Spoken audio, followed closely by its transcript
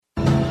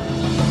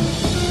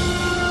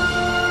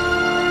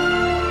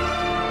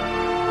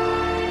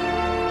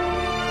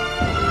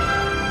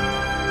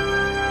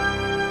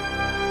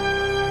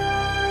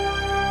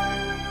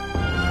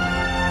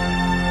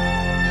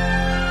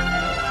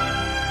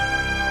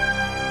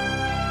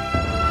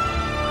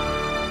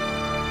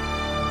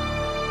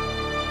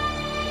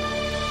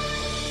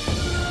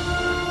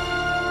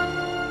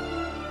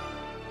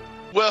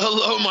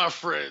Hello, my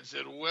friends,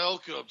 and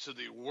welcome to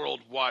the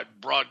worldwide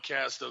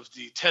broadcast of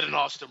the Ted and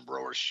Austin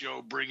Broer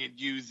Show, bringing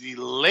you the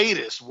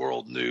latest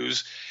world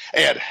news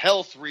and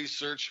health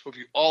research. Hope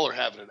you all are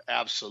having an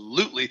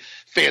absolutely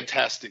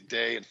fantastic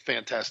day and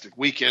fantastic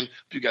weekend.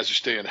 Hope you guys are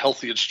staying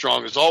healthy and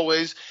strong as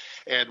always.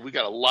 And we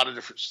got a lot of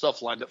different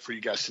stuff lined up for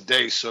you guys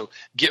today. So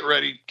get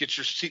ready, get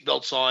your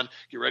seatbelts on,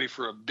 get ready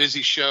for a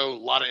busy show. A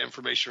lot of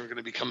information we're going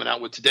to be coming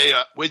out with today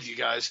with you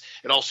guys.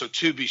 And also,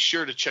 too, be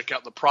sure to check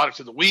out the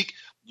product of the week.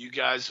 You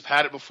guys have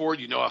had it before.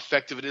 You know how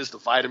effective it is. The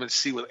vitamin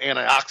C with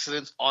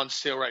antioxidants on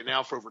sale right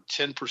now for over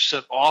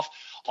 10% off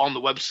on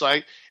the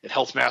website at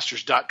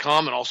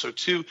healthmasters.com. And also,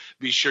 too,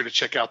 be sure to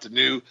check out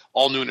the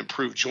all new and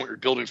improved joint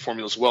rebuilding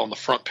formula as well on the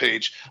front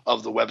page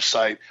of the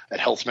website at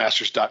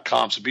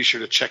healthmasters.com. So be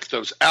sure to check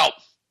those out.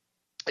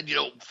 And,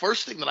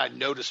 first thing that I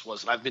noticed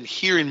was, and I've been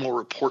hearing more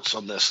reports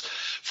on this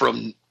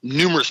from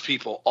numerous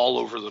people all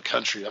over the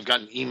country. I've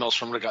gotten emails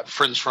from it. I've got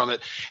friends from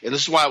it. And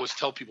this is why I always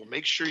tell people,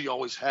 make sure you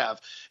always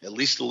have at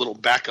least a little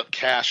backup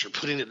cash or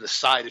putting it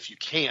aside if you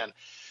can,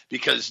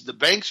 because the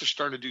banks are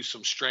starting to do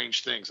some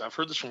strange things. I've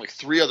heard this from like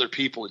 3 other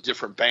people at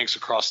different banks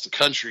across the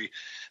country,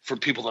 from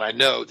people that I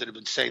know that have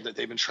been saying that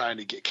they've been trying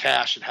to get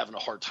cash and having a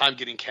hard time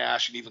getting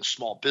cash and even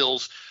small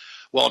bills.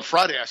 Well, on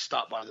Friday, I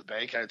stopped by the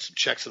bank. I had some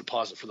checks to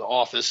deposit for the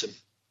office, and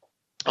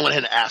I went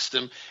ahead and asked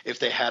them if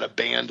they had a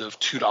band of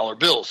 $2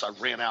 bills. I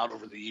ran out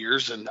over the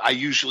years, and I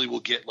usually will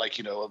get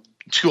a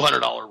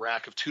 $200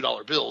 rack of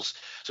 $2 bills.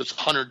 So it's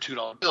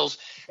 $102 bills,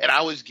 and I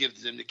always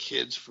give them to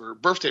kids for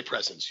birthday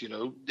presents.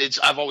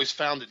 I've always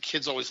found that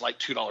kids always like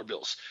 $2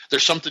 bills.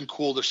 There's something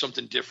cool. There's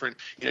something different.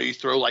 You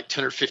throw like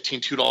 10 or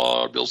 15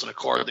 $2 bills in a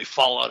card. They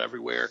fall out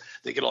everywhere.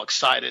 They get all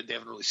excited. They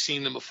haven't really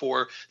seen them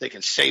before. They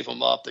can save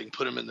them up. They can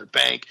put them in their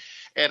bank.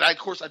 And I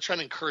try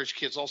to encourage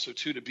kids also,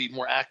 too, to be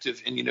more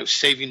active in,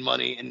 saving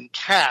money and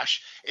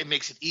cash. It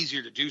makes it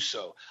easier to do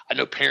so. I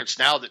know parents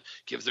now that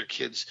give their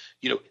kids,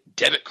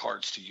 debit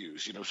cards to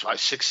use, 5,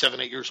 6, 7,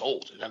 8 years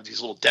old, and have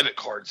these little debit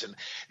cards. And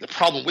the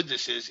problem with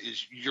this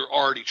is you're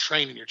already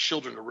training your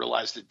children to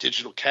realize that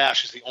digital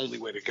cash is the only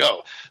way to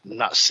go. I'm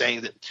not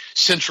saying that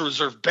Central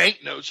Reserve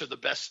banknotes are the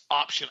best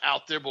option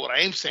out there, but what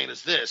I am saying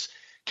is this.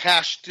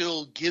 Cash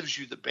still gives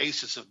you the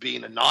basis of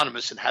being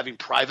anonymous and having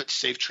private,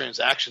 safe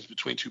transactions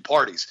between 2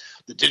 parties.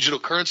 The digital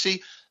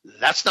currency,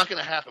 that's not going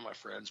to happen, my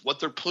friends. What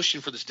they're pushing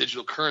for this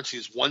digital currency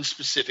is one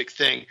specific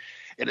thing,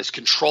 and it's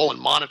control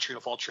and monitoring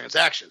of all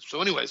transactions.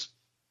 So anyways,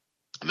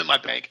 I'm at my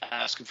bank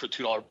asking for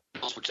 $2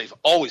 bills, which they've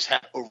always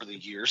had over the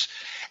years,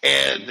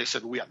 and they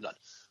said, well, we have none.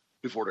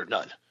 We've ordered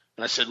none.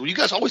 And I said, well, you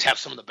guys always have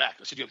some in the back.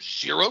 I said, you have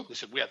 0? They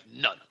said, we have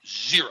none,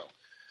 0.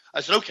 I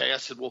said, okay. I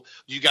said, well,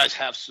 do you guys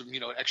have some,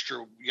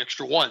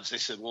 extra ones? They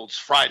said, well, it's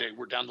Friday.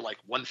 We're down to like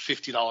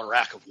 $150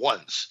 rack of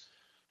ones.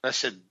 And I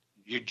said,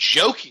 you're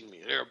joking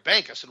me. They're a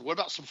bank. I said, what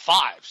about some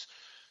 5s?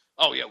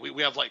 Oh, yeah,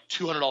 we have like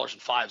 $200 in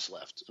 5s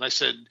left. And I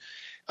said,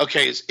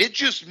 okay, is it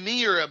just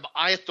me or am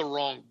I at the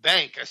wrong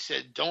bank? I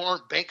said,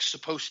 aren't banks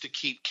supposed to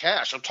keep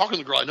cash? I'm talking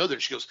to the girl I know there.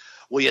 And she goes,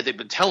 well, yeah, they've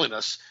been telling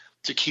us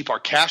to keep our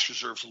cash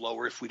reserves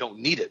lower if we don't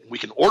need it. We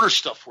can order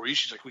stuff for you.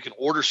 She's like, we can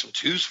order some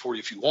 2s for you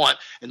if you want,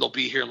 and they'll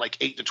be here in like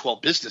 8 to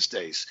 12 business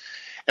days.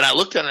 And I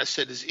looked at it and I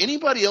said, does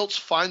anybody else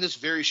find this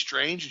very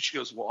strange? And she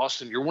goes, well,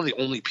 Austin, you're one of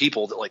the only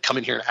people that come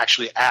in here and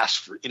actually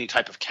ask for any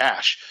type of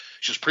cash.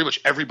 She goes, pretty much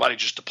everybody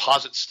just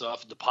deposits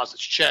stuff and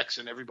deposits checks,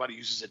 and everybody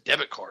uses a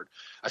debit card.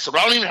 I said,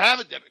 well, I don't even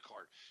have a debit card.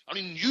 I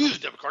don't even use a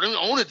debit card. I don't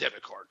even own a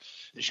debit card.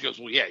 And she goes,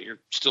 well, yeah, you're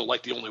still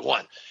like the only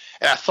one.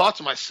 And I thought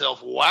to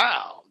myself,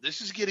 wow,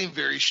 this is getting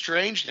very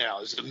strange now.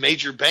 There's a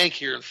major bank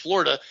here in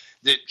Florida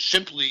that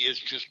simply is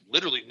just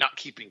literally not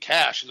keeping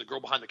cash. And the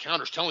girl behind the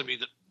counter is telling me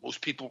that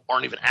most people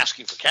aren't even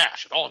asking for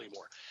cash at all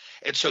anymore.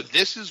 And so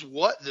this is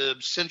what the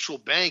central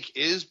bank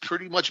is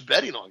pretty much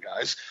betting on,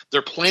 guys.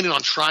 They're planning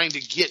on trying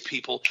to get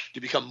people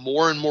to become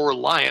more and more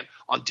reliant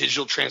on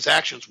digital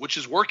transactions, which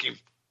is working.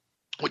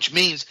 Which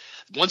means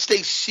once they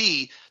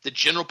see the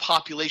general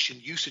population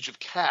usage of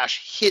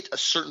cash hit a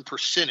certain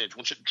percentage,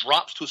 once it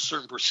drops to a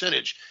certain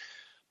percentage,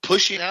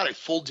 pushing out a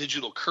full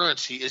digital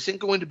currency isn't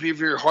going to be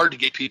very hard to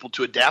get people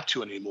to adapt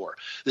to anymore.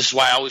 This is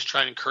why I always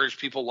try and encourage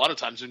people a lot of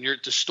times when you're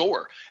at the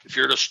store. If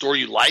you're at a store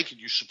you like and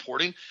you're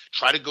supporting,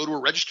 try to go to a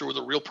register with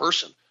a real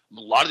person.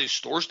 A lot of these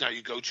stores now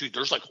you go to,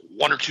 there's like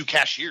 1 or 2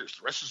 cashiers.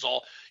 The rest is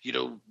all,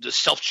 the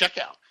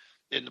self-checkout.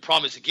 And the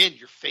problem is, again,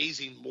 you're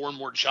phasing more and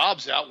more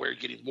jobs out where you're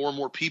getting more and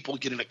more people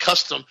getting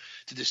accustomed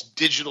to this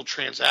digital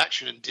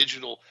transaction and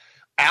digital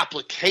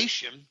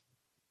application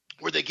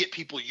where they get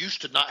people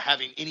used to not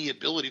having any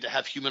ability to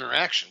have human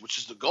interaction, which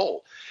is the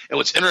goal. And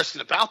what's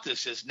interesting about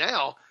this is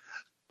now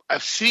I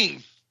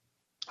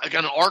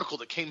got an article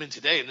that came in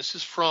today, and this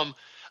is from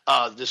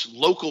this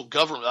local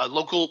government,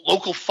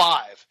 local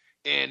 5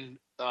 in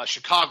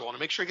Chicago. I want to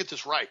make sure I get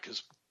this right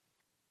because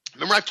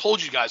remember I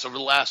told you guys over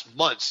the last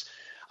months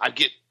I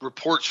get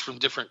reports from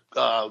different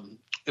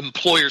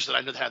employers that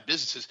I know that have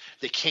businesses.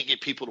 They can't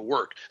get people to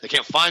work. They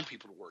can't find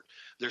people to work.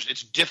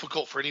 It's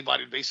difficult for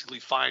anybody to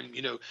basically find,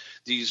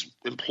 these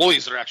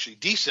employees that are actually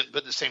decent.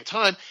 But at the same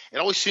time, it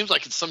always seems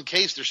like in some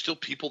case there's still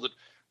people that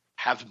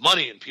have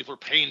money and people are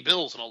paying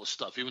bills and all this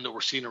stuff, even though we're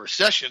seeing a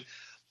recession.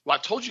 Well,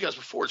 I've told you guys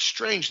before, it's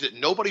strange that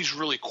nobody's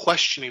really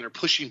questioning or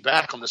pushing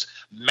back on this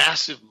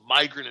massive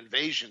migrant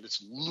invasion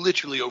that's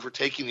literally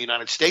overtaking the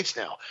United States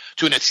now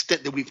to an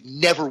extent that we've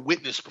never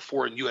witnessed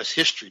before in U.S.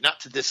 history,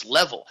 not to this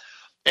level.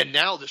 And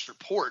now this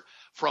report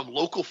from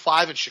Local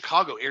 5 in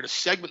Chicago aired a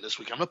segment this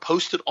week. I'm going to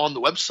post it on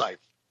the website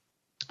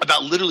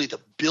about literally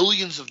the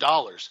billions of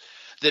dollars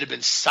that have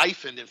been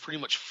siphoned and pretty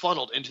much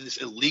funneled into this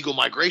illegal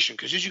migration.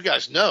 Because as you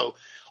guys know,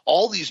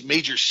 all these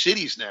major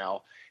cities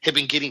now have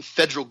been getting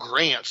federal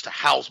grants to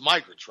house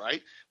migrants,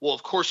 right? Well,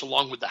 of course,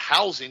 along with the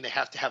housing, they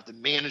have to have the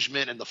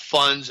management and the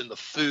funds and the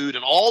food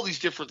and all these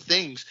different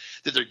things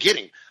that they're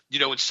getting. You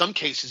know, in some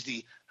cases,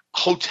 the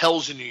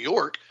hotels in New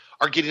York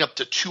are getting up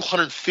to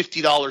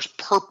 $250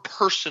 per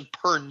person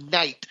per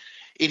night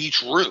in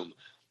each room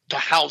to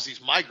house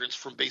these migrants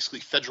from basically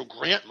federal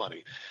grant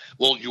money.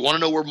 Well, you want to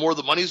know where more of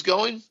the money is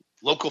going?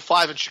 Local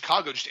 5 in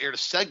Chicago just aired a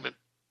segment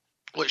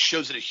where it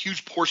shows that a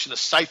huge portion of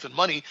siphon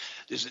money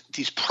is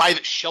these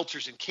private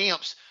shelters and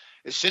camps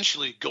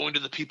essentially going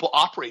to the people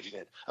operating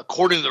it.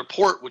 According to the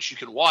report, which you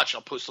can watch,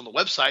 I'll post on the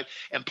website,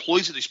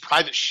 employees of these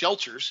private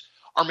shelters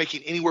are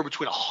making anywhere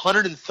between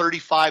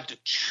 $135 to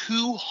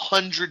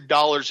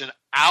 $200 an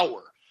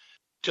hour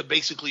to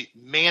basically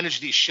manage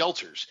these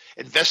shelters.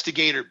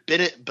 Investigator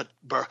Bennett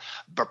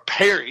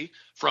Perry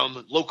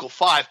from Local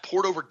 5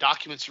 poured over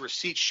documents and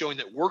receipts showing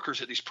that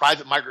workers at these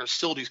private migrant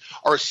facilities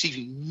are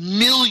receiving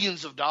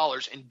millions of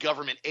dollars in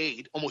government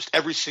aid almost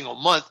every single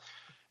month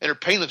and are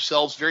paying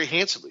themselves very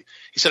handsomely.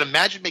 He said,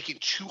 imagine making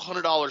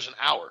 $200 an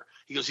hour.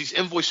 He goes, these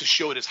invoices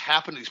show it has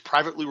happened to these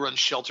privately run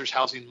shelters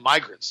housing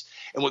migrants.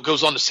 And what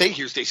goes on to say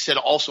here is they said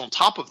also on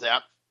top of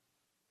that,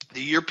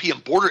 the European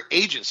Border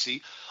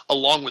Agency,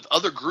 along with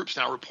other groups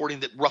now reporting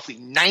that roughly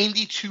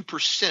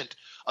 92%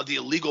 of the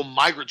illegal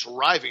migrants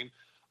arriving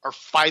are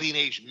fighting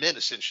age men,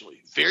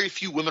 essentially. Very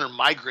few women are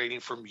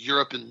migrating from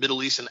Europe and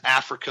Middle East and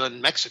Africa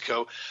and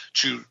Mexico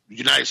to the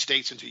United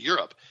States and to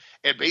Europe.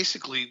 And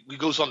basically, he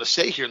goes on to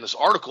say here in this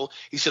article,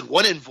 he said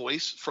one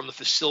invoice from the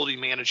facility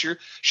manager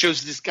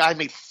shows this guy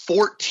made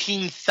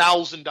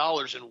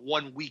 $14,000 in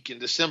 1 week in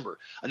December.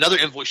 Another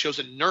invoice shows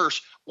a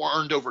nurse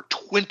earned over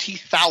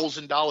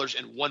 $20,000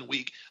 in 1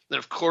 week. Then,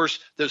 of course,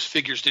 those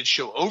figures did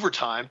show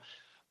overtime.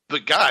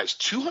 But, guys,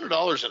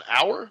 $200 an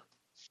hour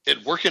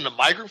and work in a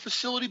migrant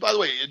facility, by the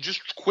way, and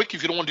just quick,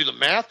 if you don't want to do the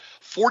math,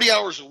 40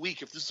 hours a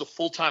week, if this is a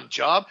full-time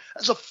job,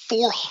 that's a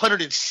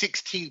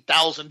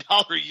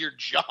 $416,000 a year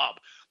job,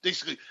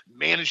 basically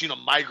managing a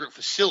migrant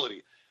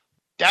facility.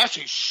 That's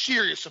a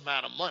serious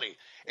amount of money.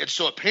 And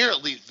so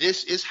apparently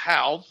this is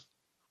how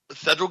the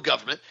federal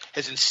government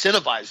has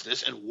incentivized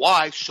this and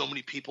why so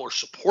many people are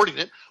supporting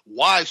it,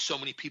 why so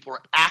many people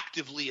are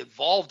actively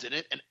involved in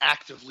it and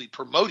actively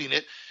promoting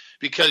it,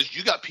 because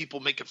you got people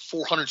making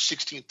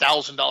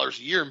 $416,000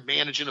 a year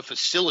managing a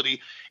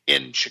facility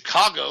in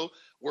Chicago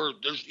where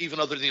there's even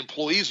other the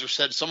employees have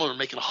said some of them are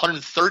making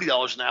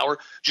 $130 an hour,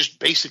 just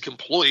basic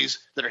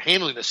employees that are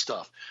handling this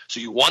stuff. So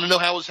you want to know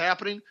how it's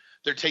happening?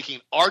 They're taking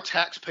our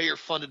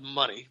taxpayer-funded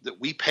money that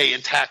we pay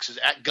in taxes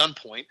at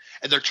gunpoint,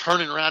 and they're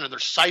turning around and they're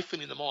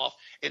siphoning them off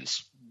and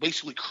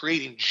basically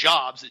creating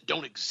jobs that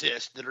don't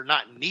exist, that are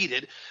not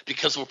needed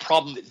because of a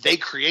problem that they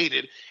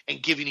created,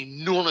 and giving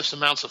enormous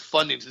amounts of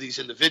funding to these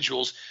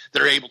individuals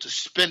that are able to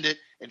spend it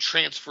and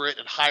transfer it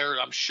and hire it.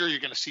 I'm sure you're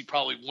going to see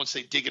probably once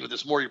they dig into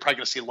this more, you're probably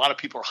going to see a lot of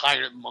people are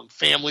hiring it among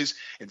families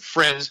and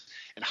friends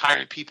and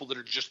hiring people that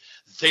are just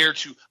there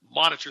to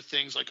monitor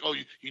things like, oh,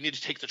 you need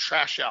to take the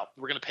trash out.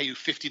 We're going to pay you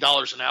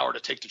 $50 an hour to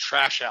take the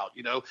trash out,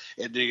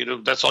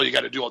 and that's all you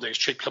got to do all day is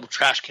take a couple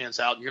trash cans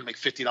out and you're going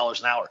to make $50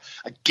 an hour.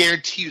 I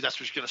guarantee you that's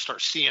what you're going to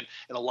start seeing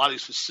in a lot of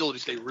these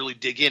facilities. They really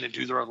dig in and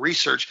do their own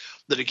research.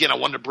 That, again, I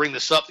wanted to bring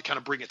this up to kind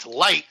of bring it to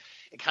light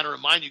and kind of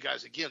remind you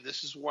guys, again,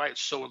 this is why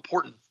it's so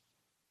important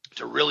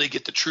to really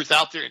get the truth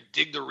out there and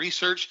dig the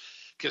research,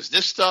 because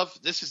this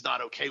is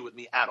not okay with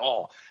me at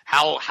all.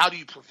 How do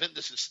you prevent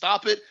this and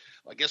stop it?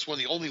 I guess one of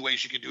the only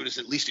ways you can do it is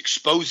at least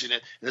exposing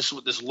it. And this is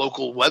what this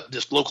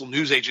local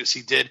news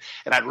agency did.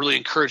 And I'd really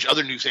encourage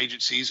other news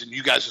agencies and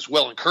you guys as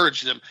well,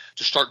 encourage them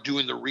to start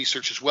doing the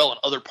research as well in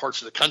other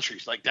parts of the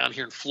country, like down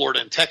here in Florida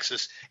and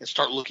Texas, and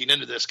start looking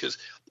into this. Because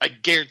I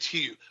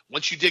guarantee you,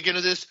 once you dig into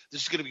this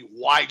is going to be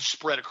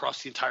widespread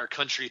across the entire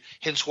country.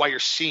 Hence why you're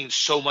seeing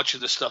so much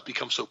of this stuff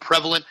become so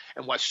prevalent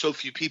and why so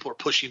few people are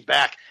pushing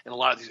back in a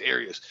lot of these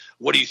areas.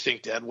 What do you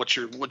think, Dad? What's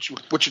your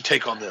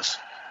take on this?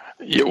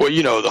 Yeah,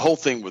 well, the whole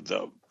thing with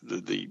the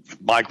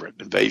migrant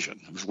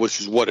invasion,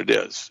 which is what it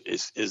is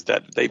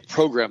that they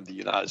programmed the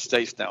United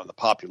States now in the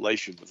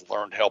population with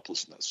learned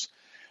helplessness.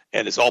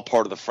 And it's all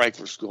part of the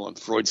Frankfurt School and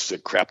Freud's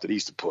sick crap that he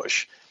used to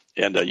push.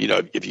 And,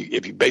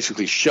 if you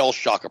basically shell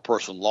shock a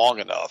person long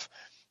enough,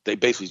 they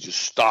basically just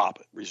stop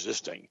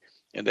resisting.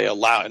 And they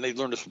learned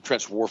this from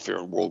trench warfare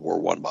in World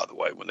War I, by the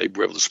way, when they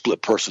were able to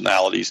split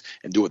personalities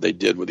and do what they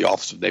did with the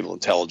Office of Naval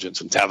Intelligence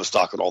and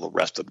Tavistock and all the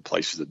rest of the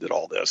places that did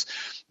all this.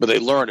 But they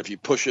learned if you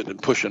push it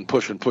and push and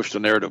push and push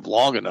the narrative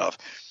long enough,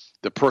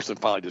 the person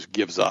finally just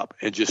gives up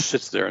and just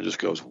sits there and just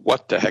goes,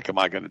 what the heck am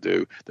I going to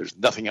do? There's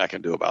nothing I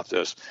can do about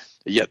this.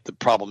 Yet the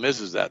problem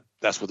is that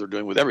that's what they're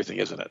doing with everything,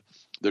 isn't it?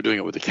 They're doing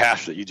it with the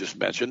cash that you just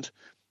mentioned.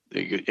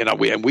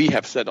 We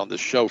have said on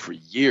this show for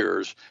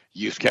years,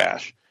 use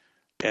cash.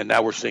 And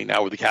now we're seeing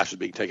where the cash is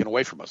being taken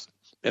away from us.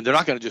 And they're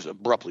not going to just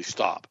abruptly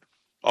stop.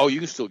 Oh, you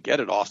can still get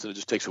it, Austin. It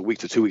just takes a week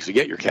to 2 weeks to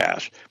get your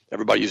cash.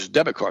 Everybody uses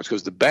debit cards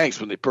because the banks,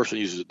 when the person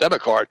uses a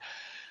debit card,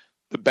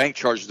 the bank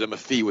charges them a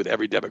fee with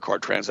every debit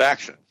card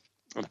transaction.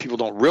 And people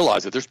don't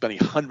realize that they're spending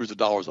hundreds of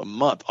dollars a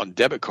month on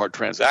debit card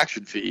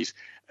transaction fees.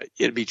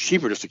 It'd be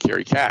cheaper just to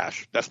carry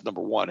cash. That's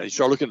number one. And you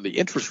start looking at the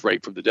interest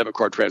rate from the debit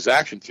card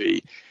transaction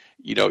fee.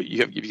 You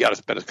got to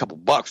spend a couple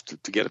bucks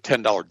to get a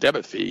 $10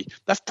 debit fee.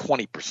 That's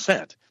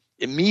 20%.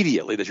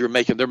 Immediately that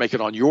they're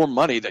making on your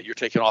money that you're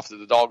taking off to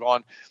the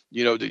doggone,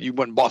 that you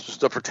went and bought some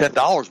stuff for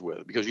 $10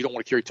 with because you don't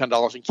want to carry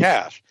 $10 in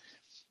cash.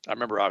 I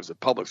remember I was at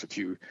Publix a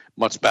few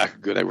months back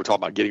ago. They were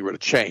talking about getting rid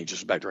of change. This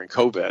was back during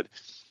COVID,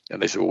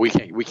 and they said, "Well,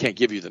 we can't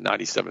give you the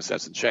 97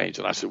 cents in change."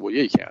 And I said, "Well,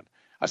 yeah, you can."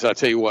 I said, "I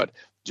tell you what,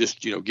 just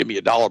give me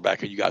 $1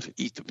 back, and you guys can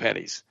eat the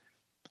pennies."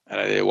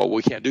 And I said, "Well,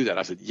 we can't do that."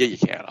 I said, "Yeah, you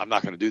can. I'm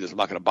not going to do this. I'm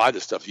not going to buy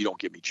this stuff if you don't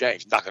give me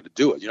change. I'm not going to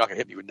do it. You're not going to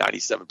hit me with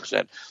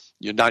 97%.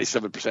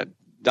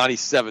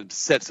 97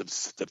 cents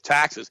of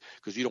taxes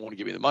because you don't want to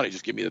give me the money.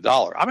 Just give me the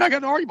 $1. I mean, I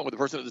got an argument with the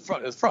person at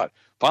the front.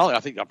 Finally,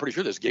 I'm pretty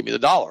sure they just gave me the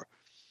 $1.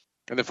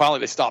 And then finally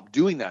they stopped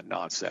doing that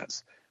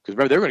nonsense because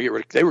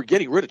remember they were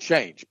getting rid of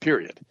change,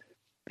 period.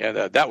 And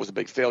that was a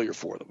big failure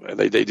for them. And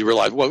they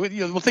realized, well,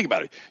 think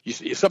about it.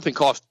 If something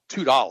costs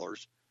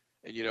 $2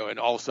 and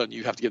all of a sudden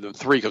you have to give them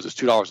 $3 because it's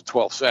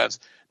 $2.12.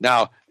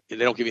 Now they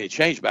don't give you any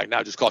change back.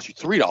 Now it just costs you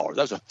 $3.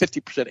 That was a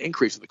 50%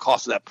 increase in the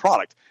cost of that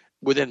product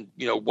within,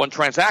 one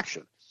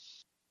transaction.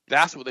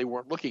 That's what they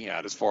weren't looking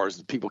at as far as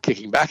the people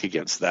kicking back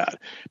against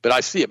that. But I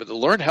see it. But the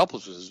learned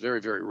helplessness is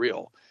very, very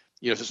real.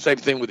 It's the same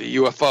thing with the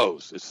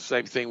UFOs. It's the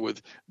same thing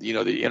with,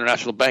 the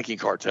international banking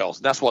cartels.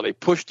 And that's why they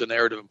pushed the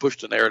narrative and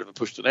pushed the narrative and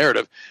pushed the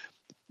narrative.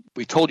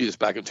 We told you this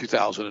back in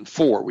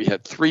 2004. We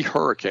had 3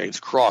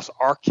 hurricanes cross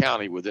our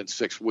county within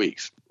 6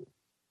 weeks.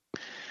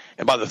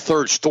 And by the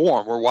third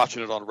storm, we're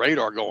watching it on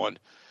radar going,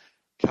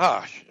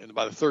 gosh. And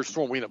by the third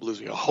storm, we ended up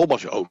losing a whole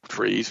bunch of oak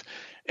trees.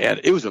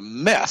 And it was a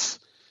mess.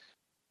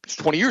 It's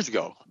 20 years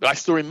ago, but I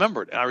still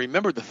remember it. And I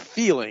remember the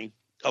feeling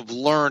of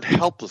learned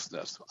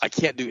helplessness. I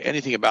can't do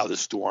anything about this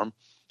storm.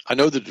 I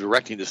know they're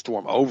directing the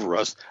storm over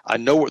us. I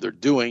know what they're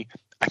doing.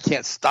 I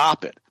can't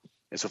stop it.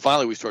 And so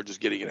finally we started just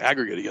getting an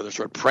aggregate together,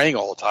 started praying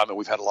all the time, and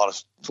we've had a lot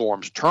of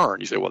storms turn.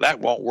 You say, well, that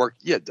won't work.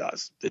 Yeah, it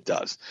does. It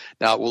does.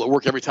 Now, will it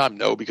work every time?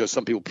 No, because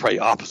some people pray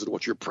opposite of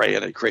what you're praying,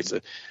 and it creates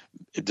a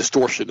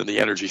distortion in the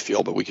energy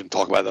field, but we can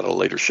talk about that on a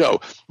later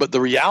show. But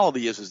the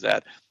reality is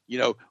that,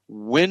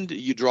 when do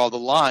you draw the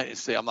line and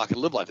say, I'm not going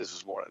to live like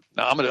this morning?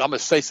 Now, I'm going to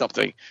say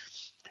something.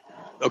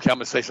 Okay, I'm going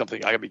to say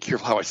something. I got to be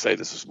careful how I say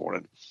this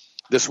morning.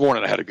 This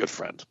morning I had a good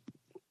friend,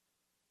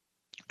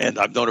 and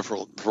I've known her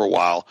for a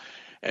while,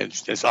 and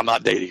so I'm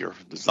not dating her.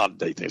 It's not a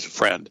date thing. It's a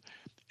friend,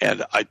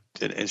 and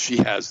she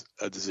has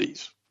a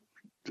disease,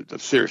 a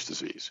serious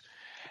disease,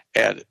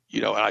 and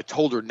I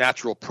told her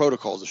natural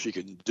protocols that she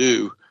can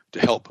do to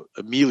help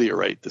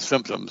ameliorate the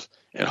symptoms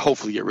and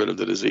hopefully get rid of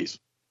the disease.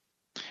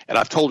 And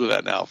I've told her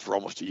that now for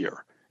almost a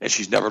year, and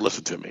she's never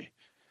listened to me.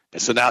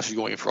 And so now she's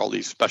going in for all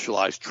these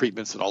specialized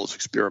treatments and all this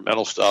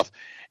experimental stuff.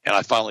 And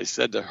I finally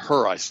said to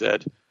her, I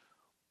said,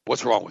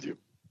 what's wrong with you?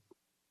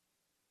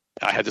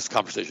 And I had this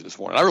conversation this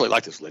morning. I really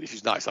like this lady.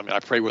 She's nice. I mean, I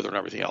pray with her and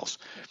everything else.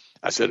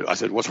 I said,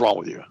 what's wrong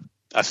with you?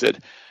 I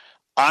said,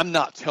 I'm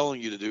not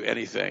telling you to do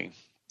anything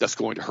that's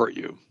going to hurt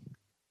you.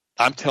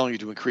 I'm telling you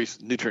to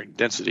increase nutrient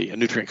density and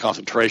nutrient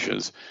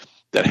concentrations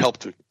that help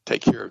to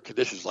take care of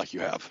conditions like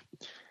you have.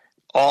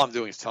 All I'm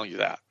doing is telling you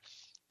that.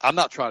 I'm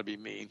not trying to be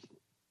mean.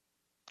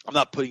 I'm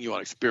not putting you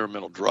on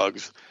experimental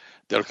drugs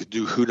that could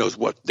do who knows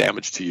what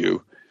damage to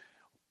you.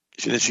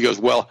 And then she goes,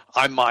 well,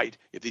 I might,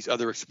 if these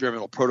other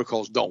experimental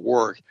protocols don't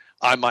work,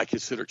 I might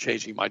consider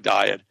changing my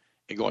diet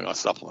and going on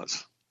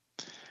supplements.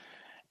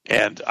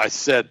 And I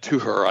said to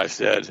her,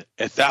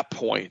 at that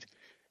point,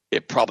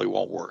 it probably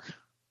won't work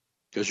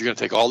because you're going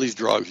to take all these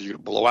drugs, you're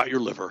going to blow out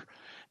your liver,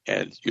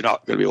 and you're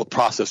not going to be able to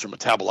process or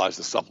metabolize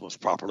the supplements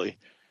properly,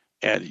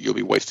 and you'll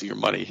be wasting your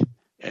money,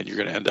 and you're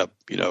going to end up,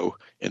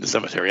 in the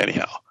cemetery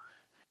anyhow.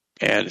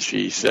 And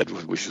she said,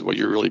 well,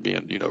 you're really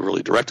being,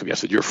 really direct to me. I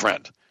said, you're a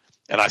friend.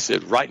 And I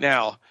said, right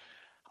now,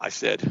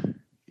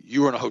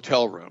 you're in a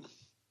hotel room.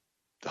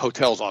 The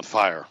hotel's on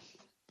fire.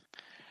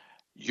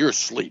 You're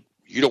asleep.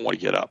 You don't want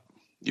to get up.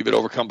 You've been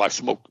overcome by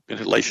smoke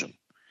inhalation.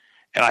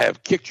 And I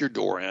have kicked your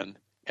door in,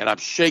 and I'm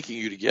shaking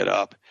you to get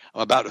up.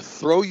 I'm about to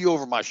throw you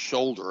over my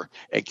shoulder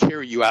and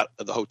carry you out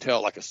of the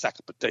hotel like a sack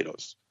of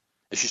potatoes.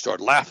 And she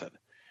started laughing.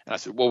 And I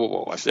said,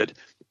 whoa. I said,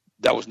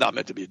 that was not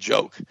meant to be a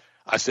joke.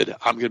 I said,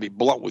 I'm going to be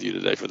blunt with you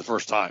today for the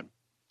first time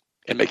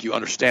and make you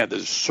understand that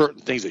there's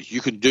certain things that you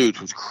can do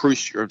to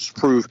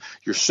improve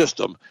your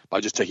system by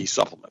just taking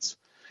supplements.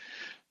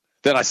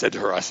 Then I said to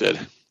her,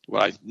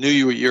 when I knew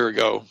you a year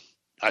ago,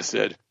 I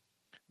said,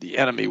 the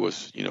enemy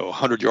was,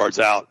 100 yards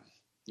out,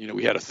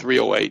 We had a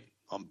 308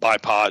 on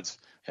bipods,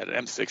 had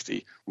an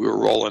M60. We were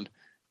rolling.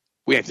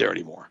 We ain't there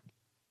anymore.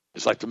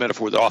 It's like the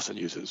metaphor that Austin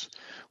uses.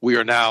 We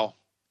are now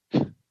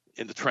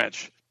in the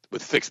trench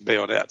with fixed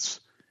bayonets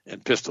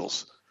and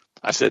pistols.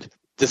 I said,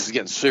 this is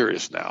getting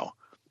serious now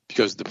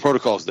because the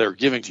protocols they're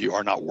giving to you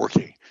are not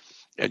working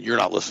and you're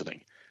not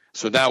listening.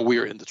 So now we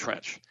are in the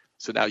trench.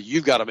 So now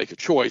you've got to make a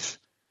choice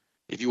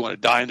if you want to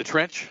die in the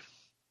trench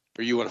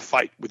or you want to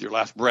fight with your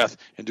last breath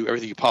and do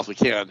everything you possibly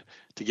can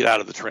to get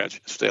out of the trench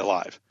and stay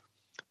alive.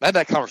 I had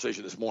that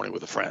conversation this morning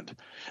with a friend.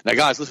 Now,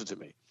 guys, listen to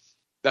me.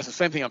 That's the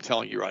same thing I'm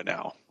telling you right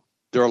now.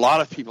 There are a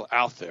lot of people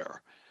out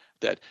there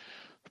that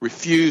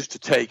refuse to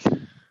take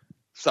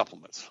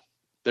supplements.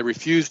 They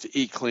refuse to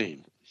eat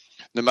clean.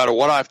 No matter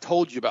what I've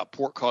told you about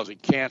pork causing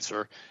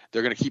cancer,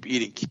 they're going to keep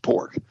eating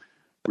pork.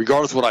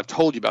 Regardless of what I've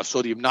told you about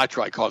sodium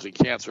nitrite causing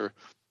cancer,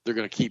 they're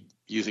going to keep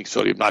using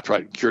sodium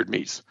nitrite in cured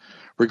meats.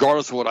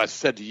 Regardless of what I've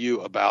said to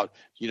you about,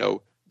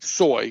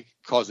 soy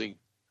causing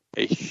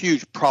a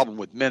huge problem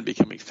with men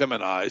becoming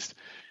feminized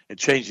and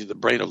changing the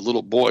brain of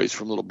little boys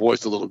from little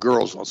boys to little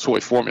girls on soy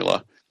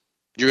formula,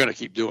 you're going to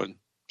keep doing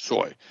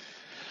soy.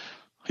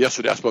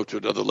 Yesterday, I spoke to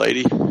another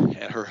lady,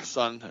 and her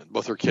son and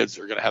both her kids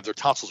are going to have their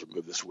tonsils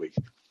removed this week.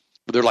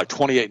 But there are like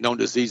 28 known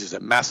diseases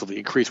that massively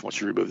increase once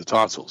you remove the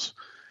tonsils.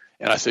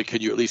 And I said,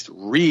 can you at least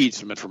read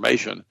some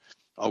information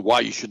on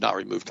why you should not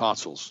remove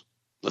tonsils?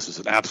 This is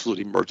an absolute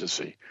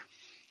emergency.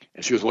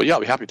 And she was, well, yeah, I'll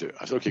be happy to.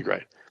 I said, okay,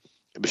 great.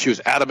 But she was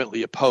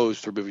adamantly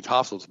opposed to removing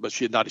tonsils, but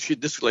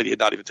this lady had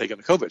not even taken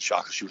the COVID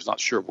shot because she was not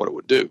sure of what it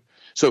would do.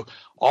 So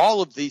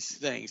all of these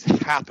things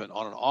happen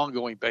on an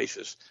ongoing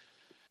basis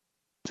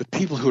to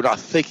people who are not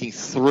thinking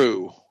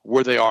through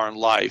where they are in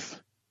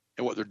life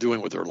and what they're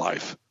doing with their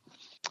life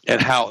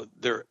and how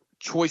their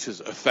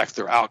choices affect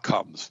their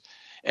outcomes.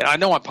 And I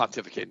know I'm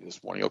pontificating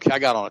this morning. Okay, I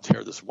got on a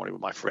tear this morning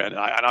with my friend, and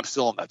I'm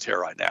still on that tear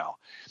right now.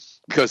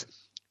 Because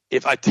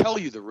if I tell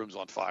you the room's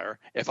on fire,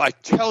 if I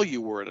tell you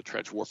we're in a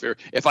trench warfare,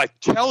 if I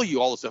tell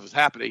you all this stuff is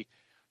happening,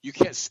 you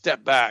can't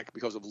step back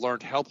because of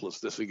learned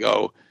helplessness and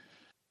go,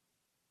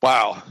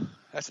 wow,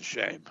 that's a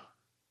shame.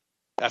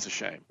 That's a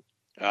shame.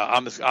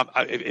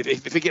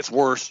 If it gets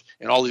worse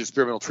and all these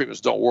experimental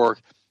treatments don't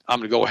work, I'm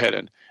going to go ahead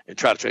and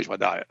try to change my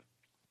diet.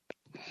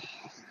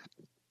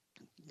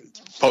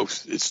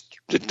 Folks,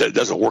 it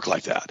doesn't work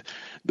like that.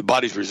 The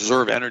body's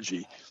reserve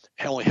energy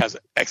only has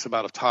X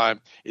amount of time.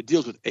 It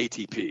deals with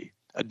ATP,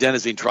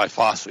 adenosine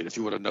triphosphate, if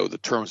you want to know the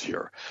terms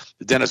here.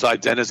 The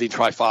adenosine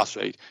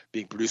triphosphate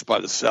being produced by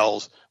the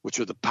cells, which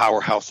are the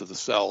powerhouse of the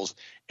cells.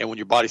 And when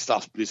your body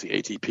stops producing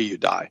ATP, you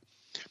die.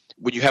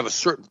 When you have a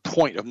certain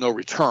point of no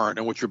return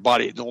in which your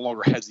body no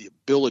longer has the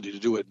ability to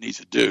do what it needs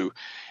to do,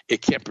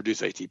 it can't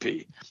produce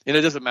ATP. And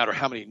it doesn't matter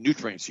how many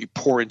nutrients you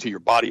pour into your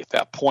body at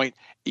that point,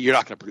 you're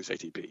not going to produce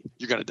ATP.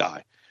 You're going to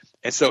die.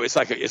 And so it's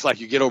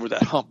like you get over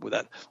that hump with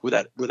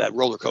that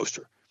roller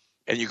coaster,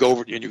 and you go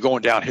over and you're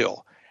going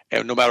downhill.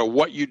 And no matter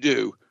what you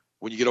do,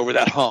 when you get over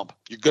that hump,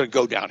 you're going to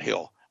go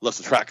downhill unless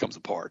the track comes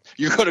apart.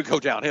 You're going to go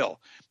downhill.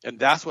 And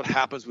that's what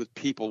happens with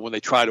people when they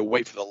try to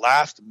wait for the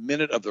last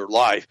minute of their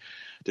life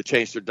to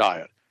change their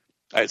diet.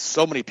 I had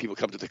so many people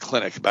come to the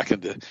clinic back in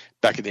the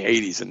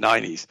 80s and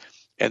 90s,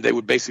 and they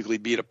would basically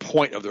be at a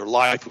point of their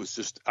life was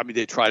just,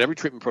 they tried every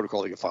treatment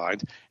protocol they could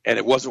find, and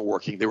it wasn't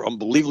working. They were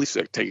unbelievably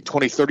sick, taking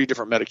 20, 30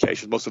 different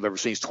medications. Most I've ever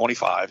seen is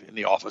 25 in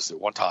the office at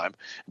one time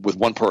with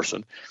one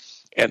person,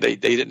 and they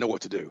didn't know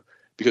what to do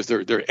because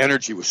their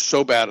energy was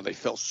so bad and they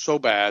felt so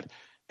bad,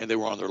 and they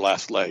were on their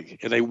last leg.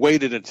 And they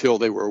waited until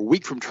they were a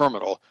week from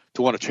terminal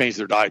to want to change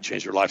their diet,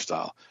 change their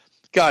lifestyle.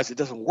 Guys, it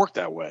doesn't work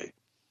that way.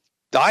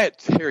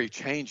 Dietary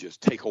changes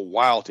take a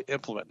while to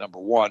implement, number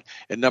one.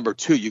 And number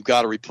two, you've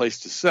got to replace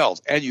the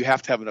cells. And you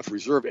have to have enough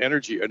reserve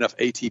energy, enough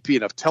ATP,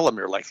 enough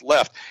telomere length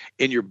left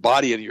in your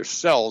body and your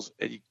cells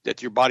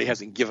that your body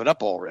hasn't given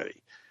up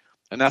already.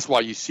 And that's why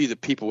you see the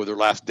people with their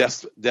last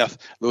death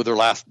with their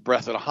last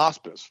breath in a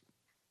hospice.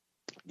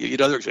 Give you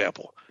another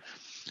example.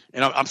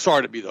 And I'm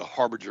sorry to be the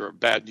harbinger of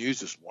bad news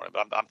this morning,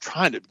 but I'm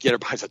trying to get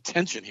everybody's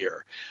attention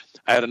here.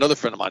 I had another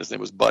friend of mine. His name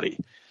was Buddy.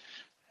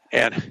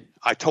 And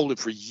I told him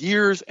for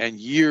years and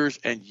years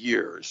and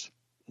years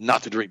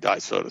not to drink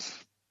diet sodas.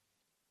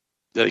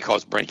 That they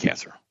cause brain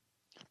cancer,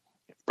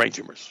 brain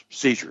tumors,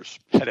 seizures,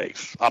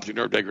 headaches, optic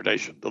nerve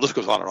degradation. The list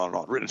goes on and on and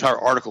on. Written entire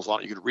articles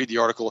on it. You can read the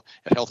article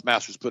at Health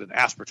Masters, put in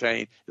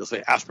aspartame. It'll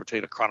say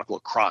aspartame, a chronicle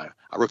of crime.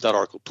 I wrote that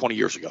article 20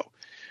 years ago.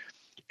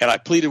 And I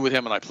pleaded with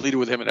him,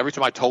 and every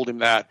time I told him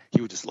that,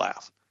 he would just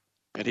laugh.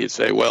 And he'd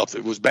say, well, if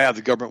it was bad,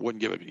 the government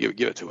wouldn't give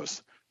it to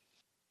us.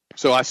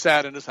 So I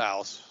sat in his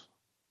house.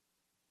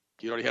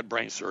 He already had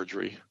brain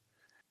surgery.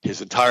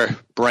 His entire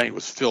brain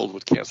was filled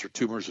with cancer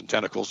tumors and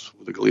tentacles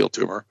with a glial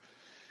tumor.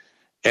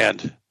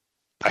 And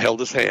I held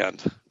his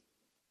hand,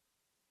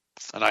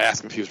 and I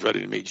asked him if he was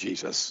ready to meet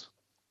Jesus.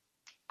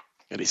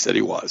 And he said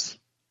he was.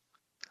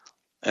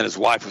 And his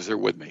wife was there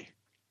with me,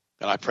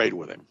 and I prayed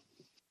with him.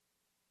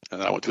 And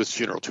then I went to his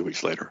funeral 2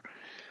 weeks later.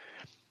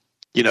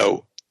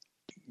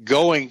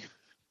 Going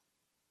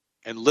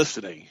and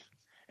listening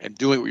and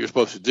doing what you're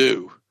supposed to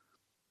do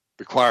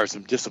requires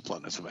some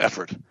discipline and some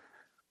effort.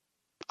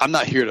 I'm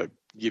not here to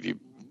give you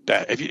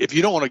bad. If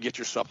you don't want to get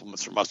your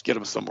supplements from us, get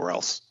them somewhere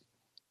else.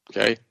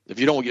 Okay? If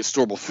you don't want to get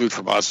storable food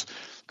from us,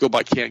 go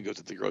buy canned goods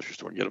at the grocery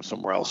store and get them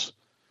somewhere else.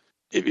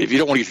 If you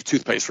don't want to get your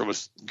toothpaste from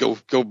us,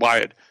 go buy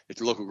it at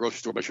your local grocery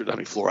store. Make sure it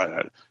doesn't have any fluoride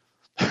in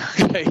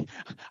it. Okay?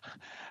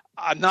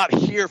 I'm not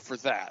here for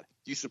that.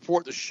 You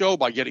support the show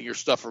by getting your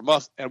stuff from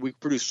us, and we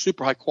produce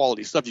super high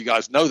quality stuff. You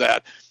guys know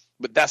that,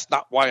 but that's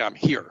not why I'm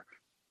here.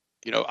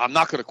 I'm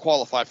not going to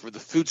qualify for the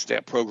food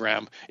stamp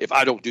program if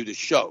I don't do this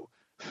show.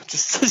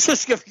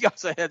 Just give you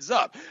guys a heads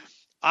up.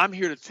 I'm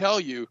here to tell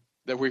you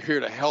that we're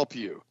here to help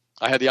you.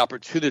 I had the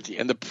opportunity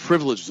and the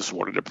privilege this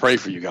morning to pray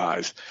for you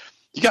guys.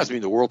 You guys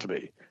mean the world to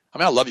me. I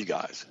mean, I love you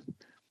guys.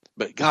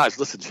 But guys,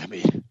 listen to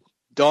me.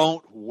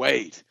 Don't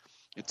wait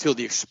until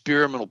the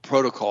experimental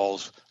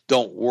protocols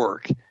don't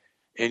work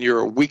and you're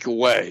a week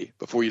away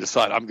before you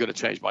decide I'm going to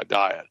change my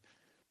diet.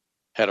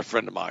 Had a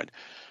friend of mine.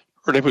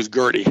 Her name was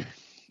Gertie,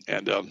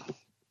 and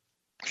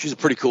she's a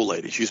pretty cool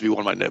lady. She used to be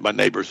one of my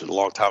neighbors a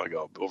long time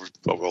ago, over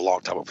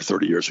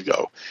 30 years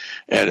ago,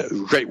 and a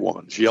great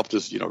woman. She helped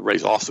us,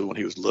 raise Austin when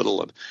he was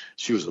little, and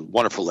she was a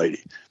wonderful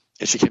lady.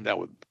 And she came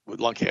down with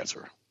lung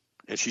cancer,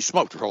 and she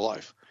smoked her whole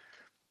life.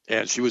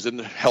 And she was in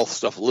the health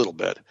stuff a little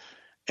bit,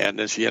 and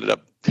then she ended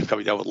up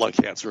coming down with lung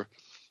cancer.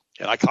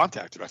 And I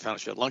contacted her. I found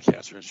out she had lung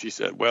cancer, and she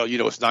said, well,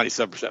 it's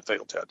 97%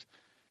 fatal, Ted.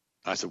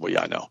 I said, well,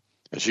 yeah, I know.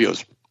 And she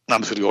goes,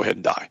 I'm just going to go ahead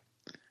and die.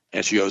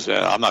 And she goes,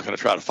 I'm not going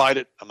to try to fight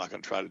it. I'm not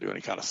going to try to do any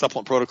kind of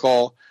supplement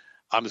protocol.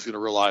 I'm just going to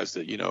realize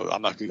that,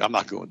 I'm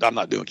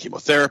not doing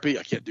chemotherapy.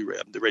 I can't do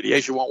the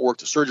radiation won't work.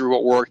 The surgery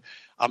won't work.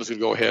 I'm just going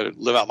to go ahead and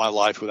live out my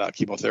life without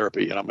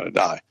chemotherapy, and I'm going to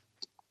die.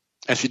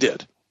 And she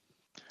did.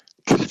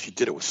 She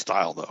did it with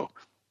style, though.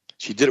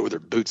 She did it with her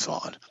boots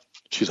on.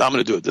 She said, I'm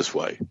going to do it this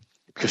way,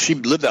 because she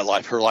lived her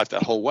life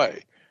that whole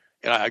way.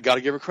 And I got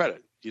to give her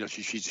credit.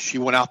 She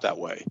went out that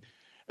way.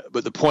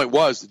 But the point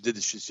was,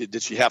 did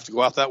she have to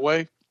go out that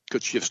way?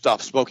 Could she have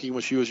stopped smoking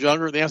when she was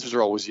younger? The answers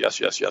are always yes,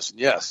 yes, yes, and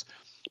yes.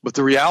 But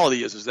the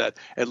reality is that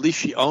at least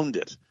she owned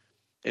it,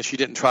 and she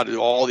didn't try to do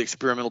all the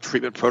experimental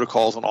treatment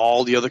protocols and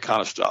all the other kind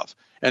of stuff.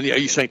 And are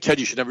you saying, Ted,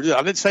 you should never do that?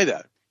 I didn't say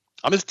that.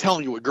 I'm just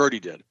telling you what Gertie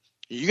did.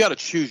 You got to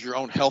choose your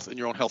own health and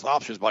your own health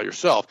options by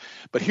yourself.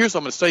 But I'm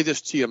going to say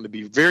this to you. I'm going to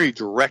be very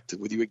direct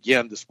with you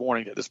again this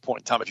morning at this point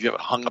in time. If you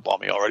haven't hung up on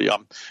me already,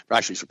 I'm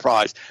actually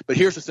surprised. But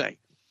here's the thing.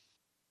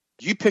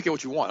 You pick it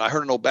what you want. I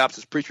heard an old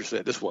Baptist preacher say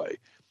it this way.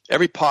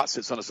 Every pot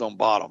sits on its own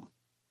bottom.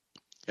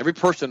 Every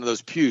person in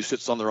those pews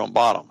sits on their own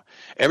bottom.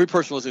 Every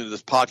person listening to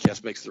this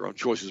podcast makes their own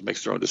choices,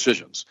 makes their own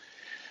decisions.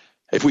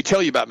 If we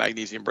tell you about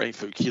magnesium brain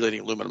food,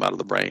 chelating aluminum out of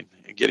the brain,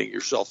 and getting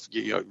yourself,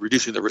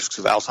 reducing the risks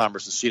of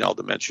Alzheimer's and senile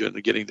dementia,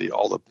 and getting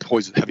all the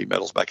poison heavy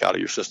metals back out of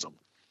your system,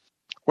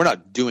 we're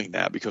not doing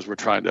that because we're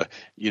trying to,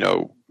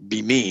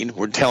 be mean.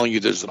 We're telling you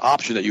there's an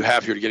option that you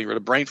have here to getting rid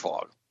of brain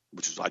fog,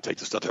 which is I take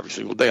this stuff every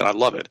single day and I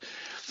love it.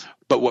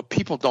 But what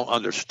people don't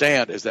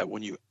understand is that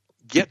when you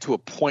get to a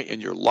point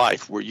in your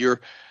life where you're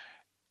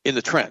in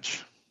the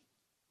trench,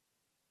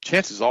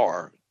 chances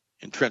are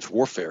in trench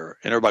warfare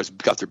and everybody's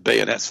got their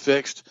bayonets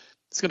fixed,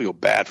 it's going to go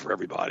bad for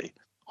everybody,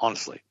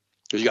 honestly,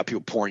 because you got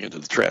people pouring into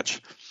the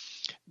trench.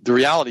 The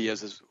reality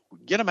is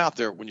get them out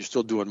there when you're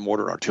still doing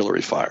mortar and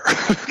artillery fire.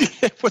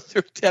 When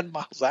they're 10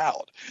 miles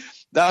out,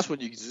 that's when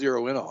you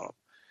zero in on them.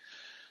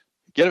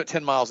 Get them at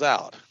 10 miles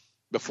out.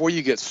 Before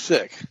you get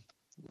sick,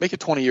 make it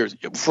 20 years.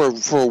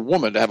 For a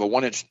woman to have a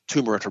 1-inch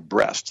tumor in her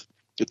breast,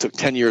 it took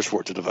 10 years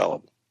for it to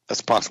develop. That's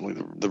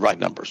approximately the right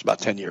numbers, about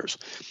 10 years.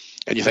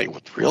 And you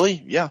think,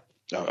 really? Yeah,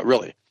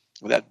 really.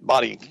 That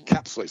body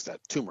encapsulates that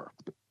tumor,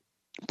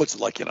 puts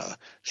it like in a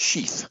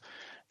sheath.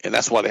 And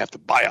that's why they have to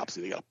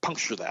biopsy. They got to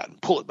puncture that and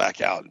pull it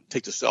back out and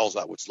take the cells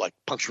out, which is like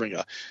puncturing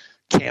a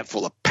can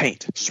full of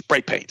paint,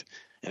 spray paint,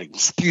 and it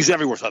spews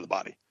everywhere inside the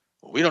body.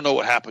 Well, we don't know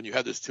what happened. You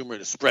had this tumor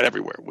and it spread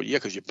everywhere. Well, yeah,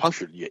 because you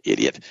punctured, you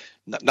idiot.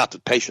 Not the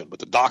patient, but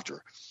the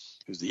doctor,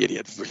 who's the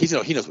idiot. He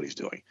knows what he's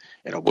doing.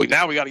 And well,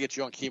 now we got to get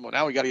you on chemo.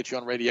 Now we got to get you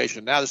on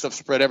radiation. Now this stuff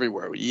spread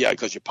everywhere. Well, yeah,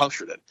 because you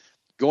punctured it.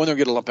 Go in there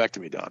and get a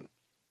lumpectomy done.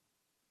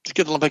 Just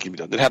get the lumpectomy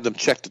done. Then have them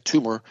check the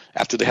tumor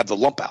after they have the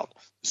lump out,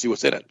 see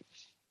what's in it.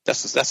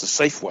 That's a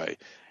safe way.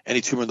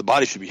 Any tumor in the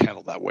body should be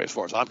handled that way as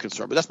far as I'm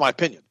concerned. But that's my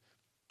opinion.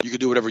 You can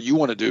do whatever you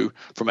want to do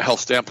from a health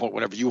standpoint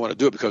whenever you want to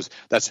do it because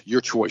that's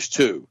your choice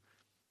too.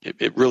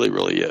 It really,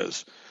 really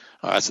is.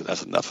 That's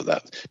enough of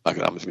that. My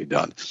economics be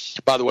done.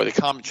 By the way,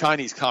 the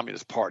Chinese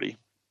Communist Party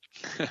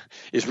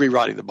is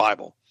rewriting the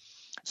Bible.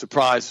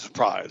 Surprise,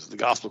 surprise. The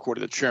gospel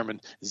according to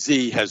Chairman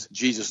Z has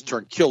Jesus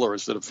turned killer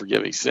instead of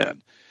forgiving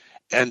sin.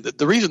 And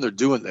the reason they're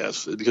doing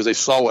this is because they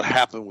saw what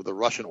happened with the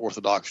Russian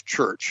Orthodox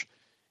Church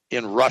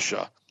in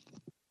Russia.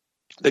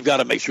 They've got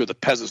to make sure the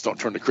peasants don't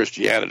turn to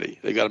Christianity.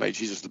 They've got to make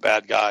Jesus the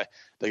bad guy.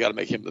 They got to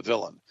make him the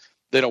villain.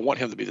 They don't want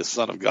him to be the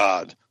Son of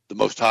God, the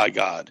Most High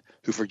God,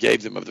 who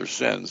forgave them of their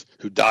sins,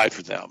 who died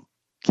for them.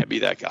 Can't be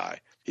that guy.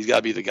 He's got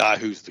to be the guy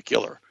who's the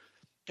killer.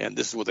 And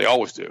this is what they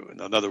always do.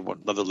 And another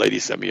lady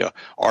sent me an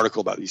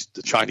article about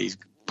the Chinese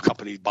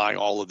companies buying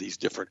all of these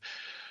different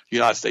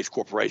United States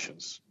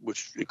corporations,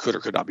 which it could or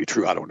could not be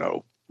true. I don't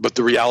know. But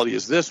the reality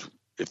is this.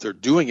 if they're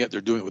doing it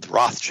with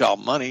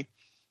Rothschild money,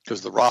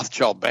 because the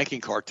Rothschild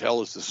banking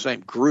cartel is the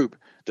same group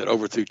that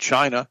overthrew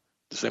China,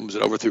 the same ones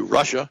that overthrew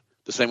Russia,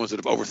 the same ones that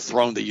have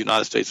overthrown the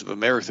United States of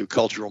America through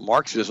cultural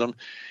Marxism.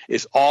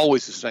 It's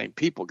always the same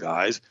people,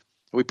 guys.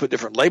 And we put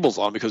different labels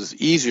on because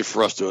it's easier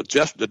for us to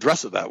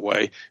address it that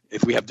way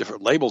if we have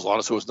different labels on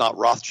it, so it's not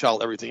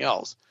Rothschild everything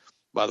else.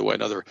 By the way,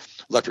 another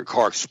electric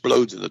car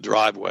explodes in the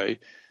driveway.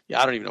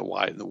 Yeah, I don't even know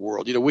why in the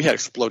world. We had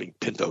exploding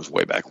Pintos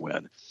way back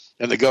when.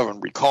 And the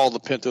government recalled the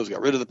Pintos,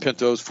 got rid of the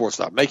Pintos, forced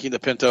stop making the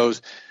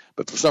Pintos.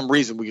 But for some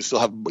reason, we can still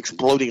have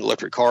exploding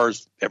electric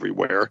cars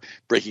everywhere,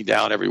 breaking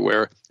down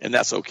everywhere, and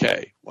that's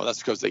okay. Well, that's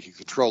because they can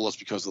control us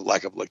because of the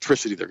lack of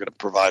electricity they're going to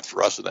provide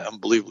for us at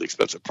unbelievably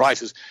expensive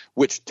prices,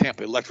 which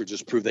Tampa Electric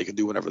just proved they can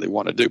do whatever they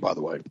want to do, by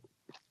the way.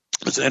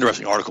 It's an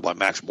interesting article by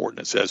Max Morton.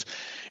 It says,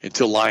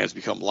 until lambs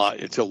become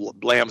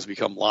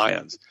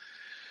lions.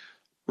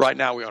 Right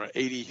now, we're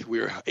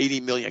 80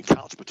 million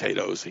couch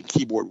potatoes and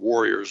keyboard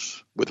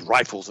warriors with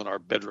rifles in our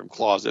bedroom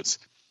closets.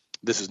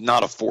 This is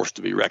not a force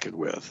to be reckoned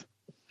with.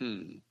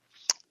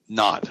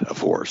 Not a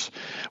force.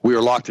 We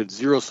are locked in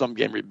zero-sum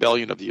game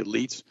rebellion of the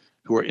elites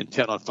who are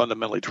intent on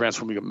fundamentally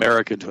transforming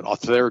America into an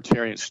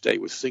authoritarian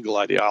state with single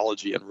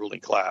ideology and ruling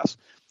class.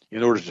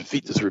 In order to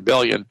defeat this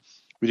rebellion,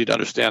 we need to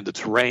understand the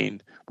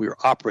terrain we are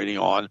operating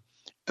on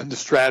and the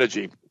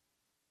strategy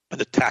and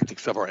the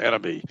tactics of our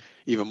enemy.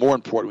 Even more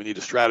important, we need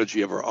a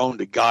strategy of our own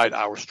to guide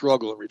our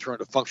struggle and return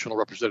to functional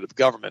representative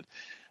government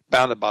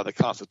bounded by the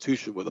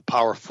Constitution with a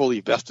power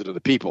fully vested in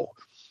the people.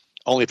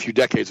 Only a few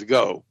decades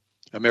ago,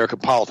 American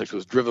politics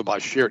was driven by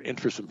shared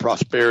interest in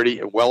prosperity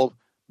and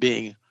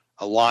well-being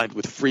aligned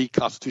with free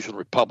constitutional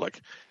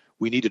republic.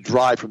 We need to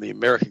drive from the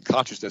American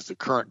consciousness the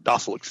current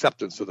docile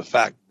acceptance of the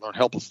fact, learned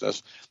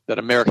helplessness, that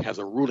America has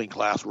a ruling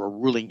class or a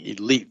ruling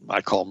elite,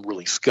 I call them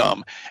ruling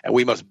scum, and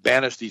we must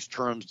banish these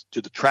terms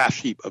to the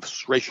trash heap of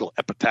racial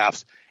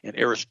epitaphs and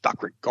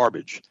aristocratic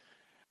garbage.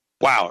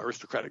 Wow,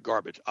 aristocratic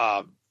garbage.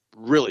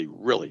 Really,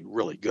 really,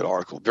 really good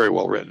article, very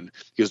well written,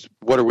 because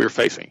what are we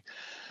facing?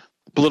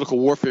 Political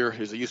warfare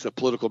is the use of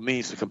political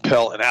means to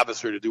compel an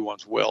adversary to do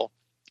one's will,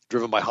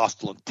 driven by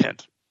hostile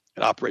intent.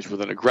 It operates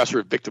with an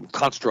aggressor-victim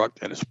construct,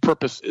 and its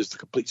purpose is the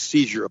complete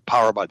seizure of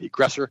power by the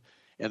aggressor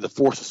and the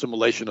forced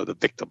assimilation of the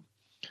victim.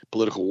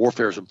 Political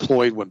warfare is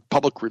employed when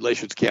public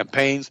relations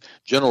campaigns,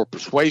 general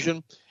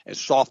persuasion, and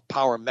soft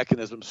power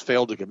mechanisms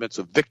fail to convince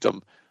a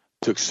victim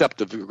to accept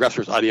the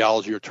aggressor's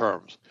ideology or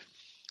terms.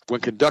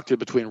 When conducted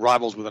between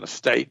rivals within a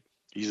state,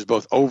 it uses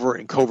both overt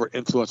and covert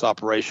influence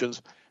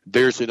operations,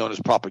 variously known as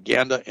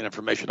propaganda and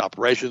information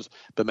operations,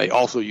 but may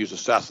also use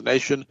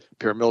assassination,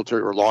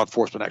 paramilitary or law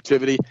enforcement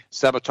activity,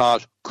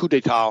 sabotage, coup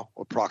d'etat,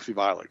 or proxy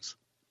violence.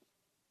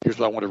 Here's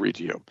what I want to read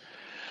to you.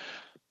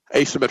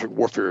 Asymmetric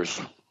warfare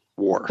is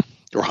war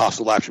or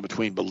hostile action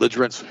between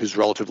belligerents whose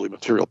relatively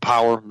material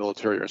power,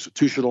 military or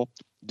institutional,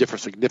 differ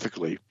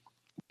significantly.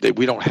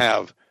 We don't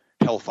have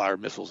Hellfire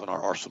missiles in our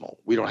arsenal.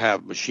 We don't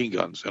have machine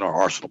guns in our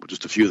arsenal, but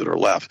just a few that are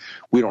left.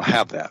 We don't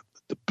have that.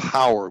 The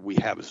power we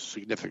have is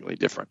significantly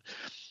different,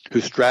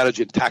 whose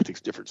strategy and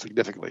tactics differ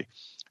significantly.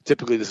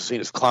 Typically, this is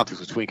seen as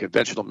conflicts between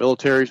conventional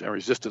militaries and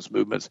resistance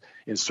movements.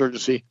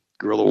 Insurgency,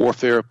 guerrilla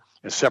warfare,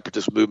 and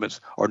separatist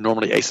movements are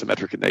normally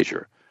asymmetric in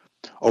nature.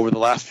 Over the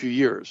last few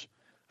years,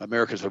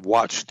 Americans have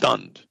watched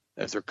stunned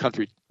as their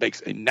country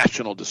makes a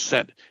national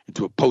descent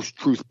into a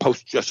post-truth,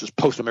 post-justice,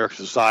 post-American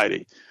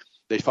society.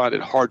 They find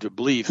it hard to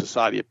believe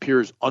society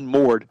appears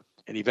unmoored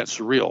and events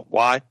surreal.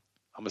 Why?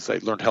 I'm going to say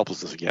learned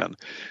helplessness again.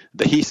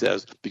 He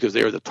says because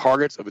they are the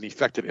targets of an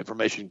effective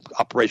information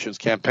operations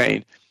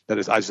campaign that,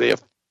 as Isaiah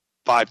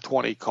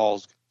 5:20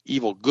 calls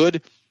evil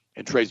good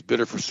and trades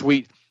bitter for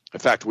sweet. In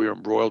fact, we are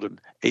embroiled in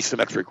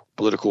asymmetric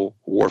political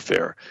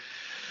warfare.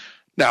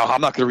 Now,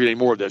 I'm not going to read any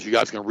more of this. You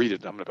guys can read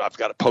it. I've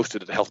got it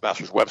posted at the Health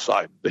Masters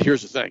website. But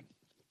here's the thing.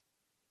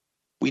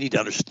 We need to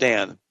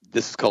understand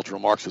this is cultural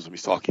Marxism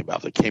he's talking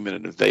about that came in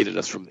and invaded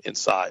us from the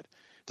inside.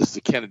 This is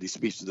the Kennedy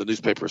speech to the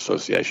Newspaper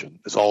Association.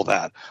 It's all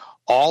that.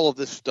 All of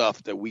this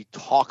stuff that we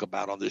talk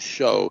about on this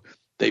show,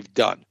 they've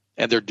done,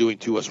 and they're doing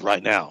to us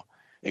right now,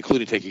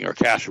 including taking our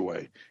cash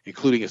away,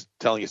 including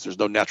telling us there's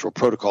no natural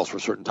protocols for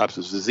certain types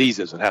of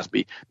diseases. It has to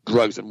be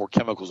drugs and more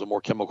chemicals and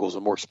more chemicals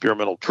and more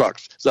experimental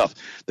trucks stuff.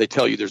 They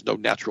tell you there's no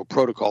natural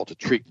protocol to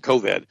treat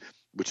COVID,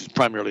 which is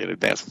primarily an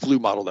advanced flu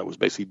model that was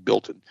basically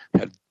built and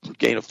had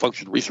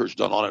gain-of-function research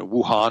done on it in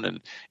Wuhan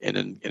and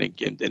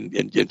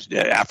in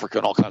Africa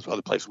and all kinds of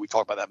other places. We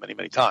talked about that many,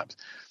 many times.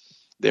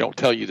 They don't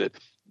tell you that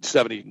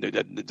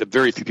that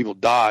very few people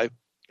die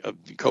of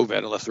COVID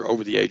unless they're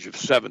over the age of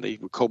 70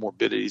 with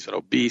comorbidities and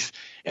obese,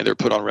 and they're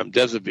put on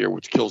remdesivir,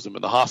 which kills them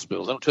in the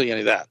hospitals. They don't tell you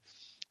any of that.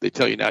 They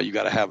tell you now you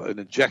got to have an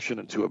injection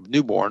into a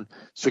newborn,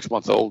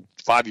 6-month-old,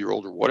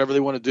 5-year-old, or whatever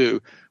they want to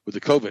do with the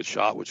COVID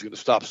shot, which is going to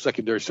stop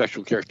secondary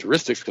sexual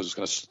characteristics because it's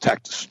going to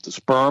attack the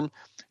sperm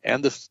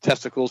and the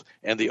testicles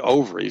and the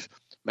ovaries,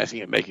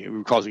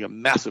 causing a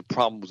massive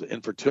problem with the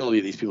infertility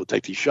of these people who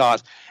take these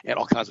shots and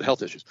all kinds of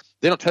health issues.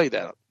 They don't tell you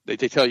that. They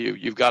tell you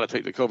you've got to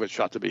take the COVID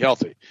shot to be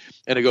healthy.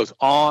 And it goes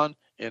on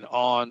and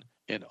on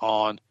and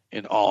on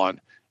and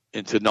on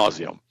into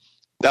nauseum.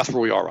 That's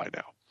where we are right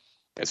now.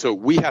 And so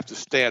we have to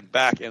stand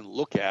back and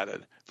look at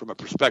it from a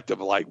perspective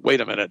of like,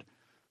 wait a minute,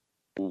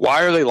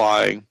 why are they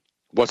lying?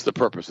 What's the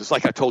purpose? It's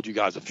like I told you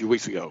guys a few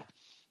weeks ago.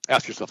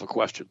 Ask yourself a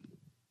question.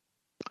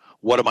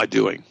 What am I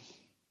doing?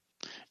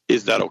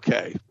 Is that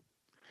okay?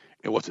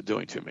 And what's it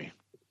doing to me?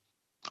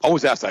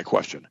 Always ask that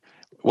question.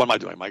 What am I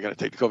doing? Am I going to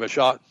take the COVID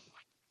shot?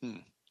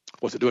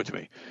 What's it doing to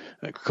me?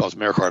 It could cause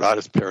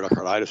myocarditis,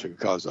 pericarditis. It could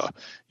cause,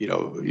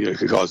 it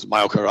could cause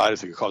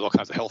myocarditis. It could cause all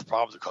kinds of health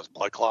problems. It could cause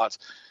blood clots.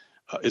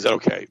 Is that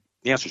okay?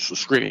 The answer is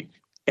screaming.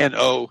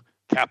 N-O,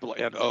 capital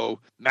N-O,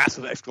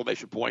 massive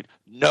exclamation point.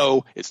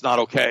 No, it's not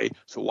okay.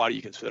 So why do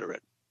you consider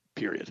it?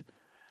 Period.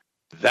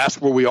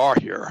 That's where we are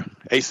here.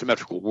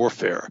 Asymmetrical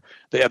warfare.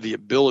 They have the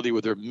ability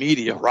with their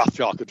media,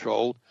 Rothschild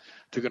controlled,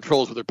 to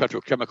control us with their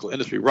petrochemical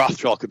industry,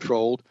 Rothschild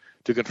controlled,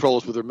 to control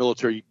us with their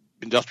military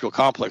industrial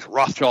complex,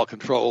 Rothschild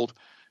controlled,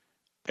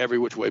 every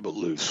which way but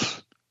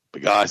loose.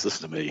 But guys,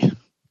 listen to me.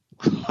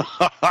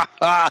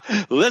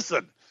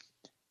 Listen.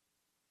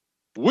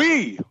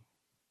 We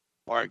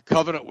are in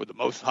covenant with the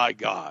Most High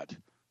God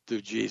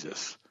through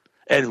Jesus.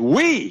 And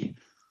we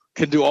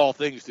can do all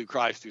things through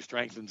Christ who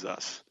strengthens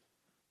us.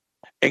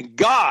 And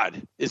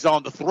God is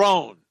on the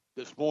throne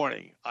this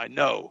morning. I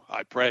know.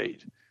 I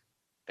prayed.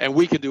 And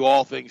we can do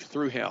all things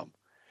through him.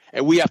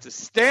 And we have to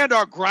stand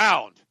our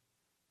ground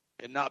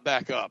and not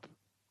back up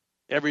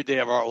every day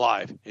of our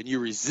life. And you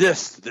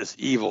resist this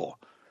evil.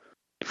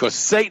 Because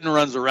Satan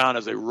runs around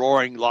as a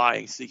roaring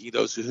lion, seeking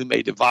those who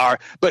may devour.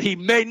 But he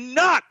may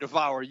not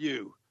devour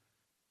you.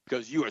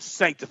 Because you are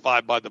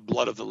sanctified by the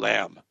blood of the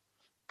Lamb,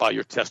 by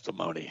your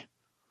testimony.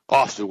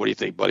 Austin, what do you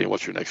think, buddy? And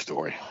what's your next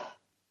story?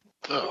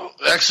 Oh,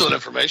 excellent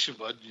information,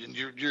 bud. And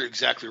you're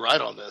exactly right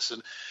on this.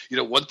 And,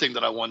 one thing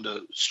that I wanted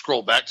to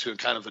scroll back to and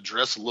kind of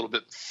address a little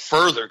bit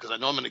further, because I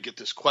know I'm going to get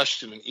this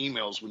question in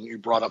emails when you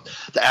brought up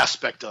the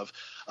aspect of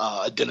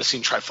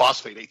adenosine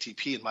triphosphate,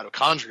 ATP, and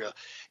mitochondria,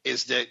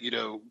 is that,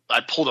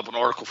 I pulled up an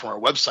article from our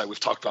website we've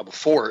talked about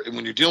before. And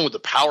when you're dealing with the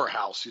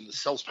powerhouse, the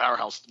cell's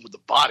powerhouse with the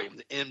body,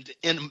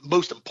 and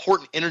most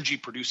important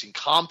energy-producing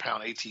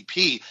compound,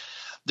 ATP,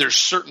 there's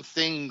certain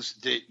things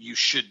that you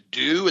should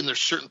do, and there's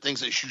certain things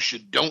that you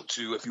should don't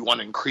do if you want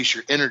to increase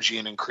your energy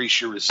and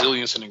increase your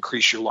resilience and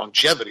increase your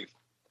longevity.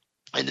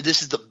 And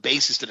this is the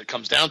basis that it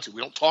comes down to.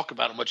 We don't talk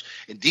about it much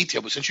in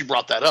detail, but since you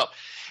brought that up,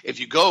 if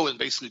you go and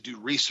basically do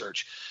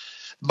research,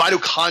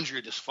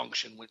 mitochondria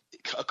dysfunction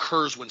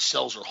occurs when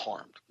cells are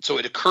harmed. So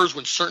it occurs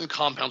when certain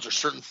compounds or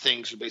certain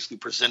things are basically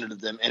presented to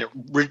them, and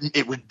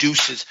it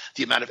reduces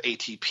the amount of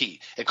ATP.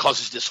 It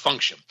causes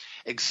dysfunction.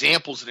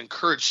 Examples that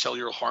encourage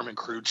cellular harm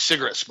include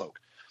cigarette smoke,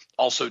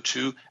 also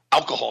too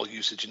alcohol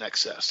usage in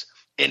excess,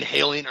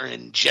 inhaling or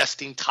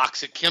ingesting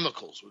toxic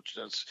chemicals, which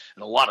does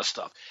in a lot of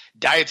stuff,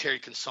 dietary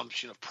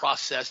consumption of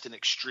processed and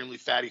extremely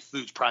fatty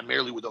foods,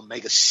 primarily with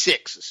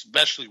omega-6,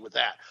 especially with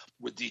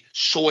the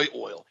soy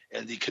oil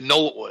and the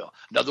canola oil.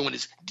 Another one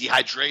is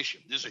dehydration.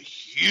 This is a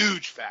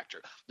huge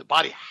factor. The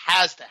body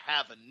has to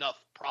have enough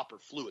proper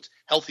fluids,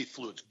 healthy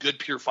fluids, good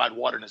purified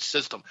water in its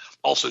system.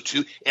 Also,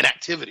 too,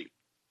 inactivity.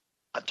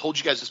 I've told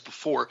you guys this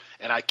before,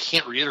 and I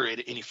can't reiterate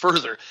it any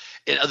further,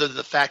 other than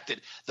the fact that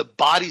the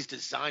body's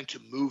designed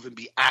to move and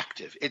be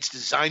active. It's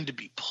designed to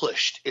be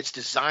pushed. It's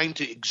designed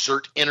to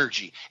exert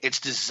energy. It's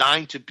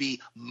designed to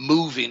be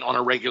moving on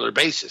a regular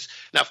basis.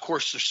 Now, of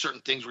course, there's certain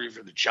things where if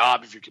you're the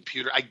job, if you're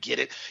computer, I get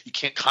it. You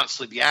can't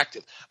constantly be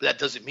active. But that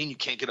doesn't mean you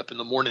can't get up in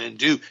the morning and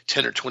do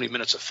 10 or 20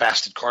 minutes of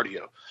fasted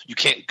cardio. You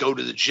can't go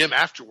to the gym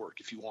after work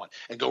if you want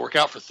and go work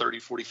out for 30,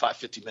 45,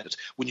 50 minutes.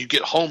 When you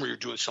get home or you're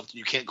doing something,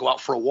 you can't go out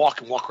for a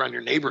walk and walk around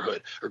your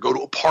neighborhood or go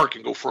to a park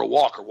and go for a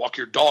walk or walk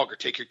your dog or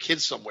take your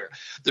kids somewhere.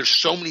 There's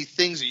so many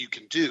things that you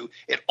can do.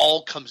 It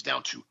all comes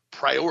down to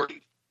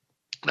priority.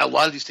 Now, a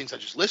lot of these things I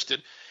just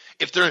listed,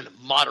 if they're in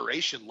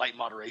moderation, light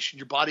moderation,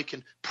 your body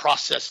can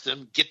process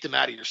them, get them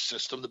out of your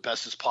system the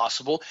best as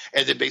possible,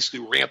 and then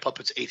basically ramp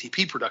up its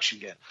ATP production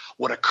again.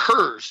 What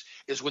occurs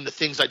is when the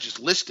things I just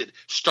listed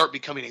start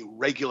becoming a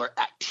regular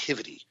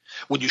activity,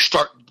 when you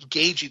start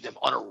engaging them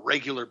on a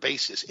regular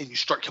basis and you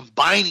start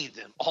combining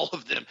them, all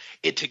of them,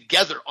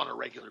 together on a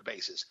regular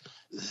basis,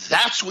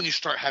 that's when you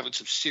start having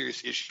some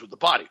serious issues with the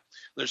body.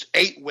 There's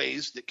 8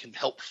 ways that can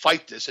help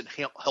fight this and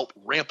help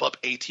ramp up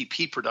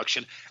ATP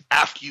production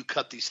after you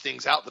cut these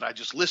things out that I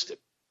just listed.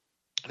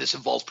 This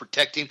involves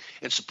protecting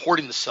and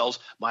supporting the cell's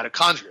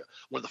mitochondria.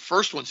 One of the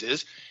first ones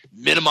is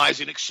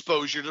minimizing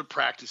exposure to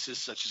practices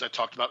such as I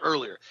talked about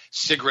earlier: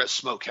 cigarette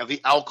smoke, heavy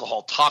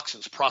alcohol,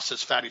 toxins,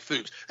 processed fatty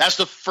foods. That's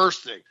the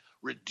first thing.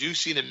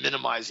 Reducing and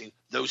minimizing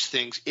those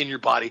things in your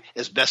body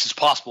as best as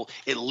possible,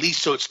 at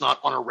least so it's not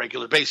on a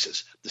regular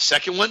basis. The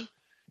second one,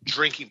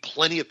 drinking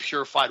plenty of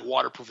purified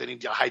water, preventing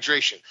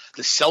dehydration.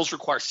 The cells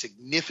require a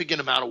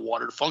significant amount of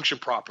water to function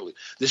properly.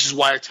 This is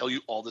why I tell you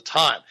all the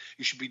time,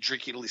 you should be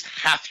drinking at least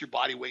half your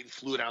body weight in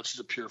fluid ounces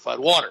of purified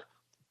water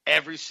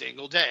every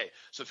single day.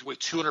 So if you weigh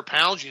 200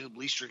 pounds, you need at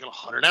least drinking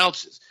 100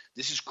 ounces.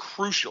 This is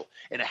crucial,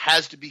 and it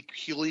has to be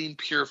clean,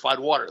 purified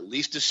water, at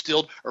least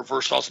distilled or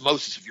reverse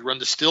osmosis. If you run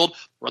distilled,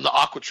 run the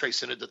aqua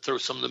trace in it to throw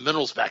some of the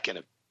minerals back in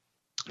it.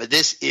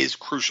 This is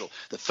crucial.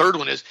 The third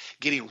one is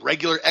getting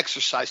regular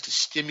exercise to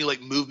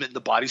stimulate movement in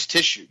the body's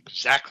tissue.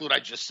 Exactly what I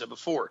just said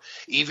before.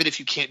 Even if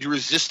you can't do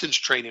resistance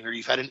training or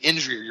you've had an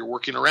injury or you're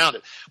working around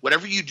it,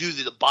 whatever you do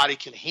that the body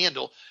can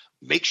handle,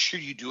 make sure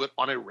you do it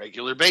on a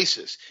regular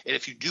basis. And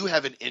if you do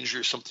have an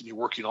injury or something you're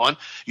working on,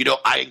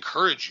 I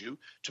encourage you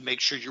to make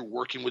sure you're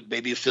working with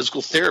maybe a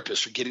physical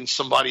therapist or getting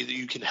somebody that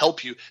you can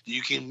help you, that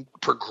you can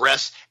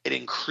progress and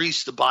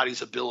increase the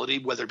body's ability,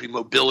 whether it be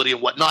mobility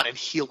and whatnot, and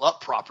heal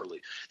up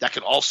properly. That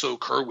can also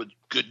occur with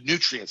good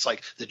nutrients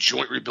like the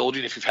joint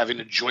rebuilding if you're having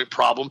a joint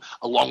problem,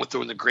 along with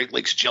throwing the Great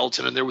Lakes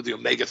gelatin in there with the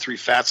omega-3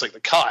 fats like the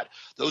cod.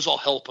 Those all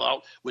help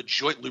out with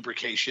joint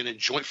lubrication and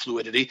joint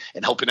fluidity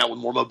and helping out with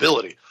more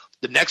mobility.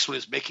 The next one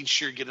is making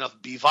sure you get enough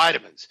B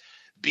vitamins.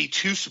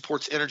 B2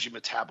 supports energy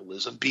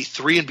metabolism.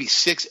 B3 and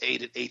B6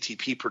 aid in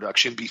ATP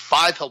production.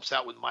 B5 helps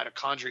out with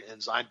mitochondria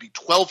enzyme.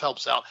 B12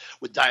 helps out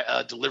with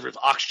delivery of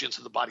oxygen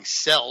to the body's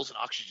cells and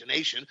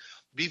oxygenation.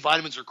 B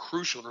vitamins are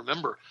crucial, and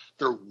remember,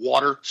 they're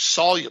water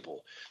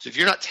soluble. So if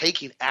you're not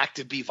taking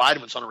active B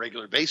vitamins on a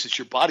regular basis,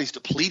 your body's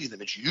depleting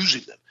them, it's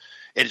using them,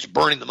 and it's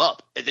burning them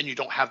up, and then you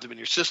don't have them in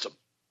your system.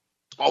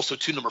 Also,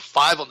 number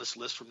 5 on this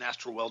list from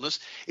Natural Wellness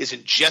is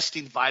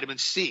ingesting vitamin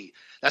C.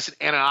 That's an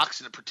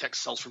antioxidant, protects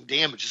cells from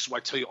damage. This is why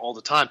I tell you all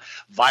the time,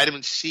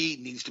 vitamin C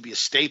needs to be a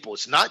staple.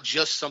 It's not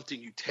just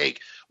something you take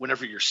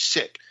whenever you're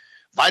sick.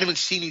 Vitamin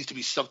C needs to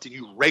be something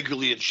you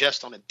regularly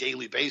ingest on a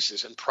daily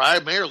basis, and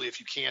primarily, if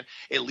you can,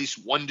 at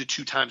least 1 to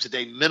 2 times a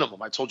day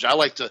minimum. I told you I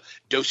like to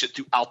dose it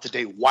throughout the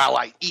day while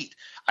I eat.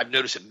 I've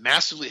noticed it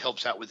massively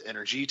helps out with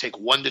energy. You take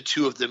 1 to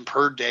 2 of them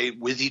per day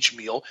with each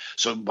meal.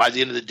 So by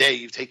the end of the day,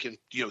 you've taken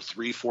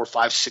 3, 4,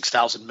 5,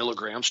 6,000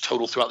 milligrams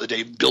total throughout the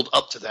day. Build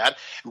up to that. It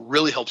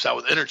really helps out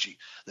with energy.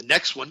 The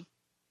next one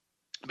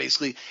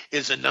basically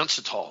is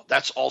inositol.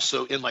 That's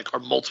also in like our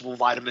multiple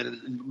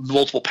vitamin,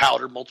 multiple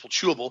powder, multiple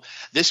chewable.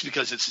 This,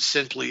 because it's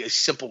simply a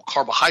simple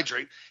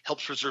carbohydrate,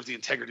 helps preserve the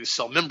integrity of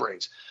cell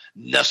membranes.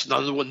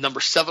 Another one,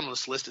 number 7 on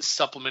this list, is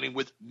supplementing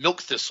with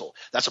milk thistle.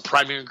 That's a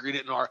primary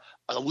ingredient in our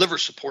liver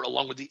support,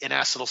 along with the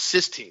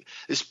N-acetylcysteine.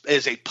 This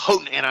is a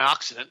potent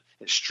antioxidant.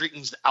 It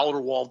strengthens the outer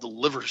wall of the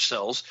liver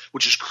cells,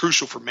 which is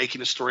crucial for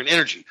making and storing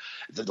energy.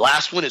 The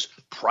last one is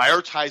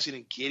prioritizing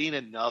and getting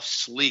enough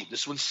sleep.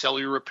 This is when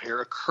cellular repair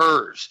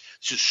occurs.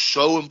 This is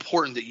so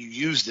important that you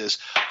use this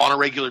on a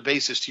regular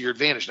basis to your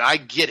advantage. Now, I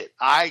get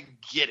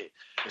it.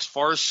 As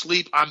far as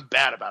sleep, I'm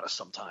bad about it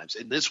sometimes.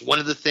 And this is one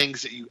of the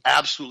things that you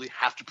absolutely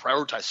have to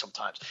prioritize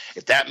sometimes.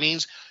 If that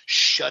means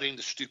shutting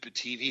the stupid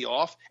TV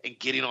off and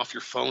getting off your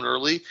phone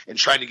early and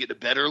trying to get to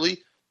bed early,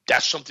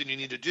 that's something you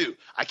need to do.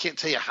 I can't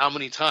tell you how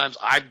many times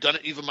I've done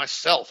it even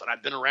myself, and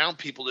I've been around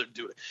people that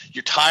do it.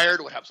 You're tired,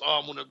 what happens? Oh,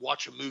 I'm going to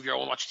watch a movie, or I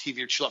want to watch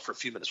TV or chill out for a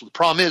few minutes. Well, the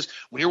problem is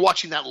when you're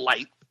watching that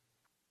light,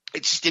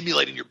 it's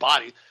stimulating your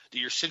body that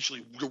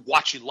you're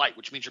watching light,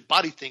 which means your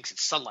body thinks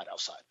it's sunlight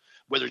outside.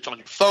 Whether it's on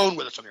your phone,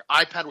 whether it's on your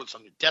iPad, whether it's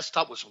on your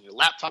desktop, whether it's on your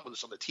laptop, whether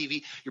it's on the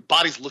TV, your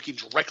body's looking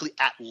directly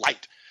at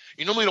light.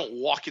 You normally don't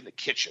walk in the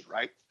kitchen,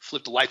 right?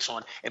 Flip the lights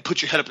on and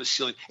put your head up to the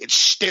ceiling and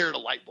stare at a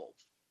light bulb.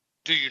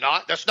 Do you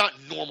not? That's not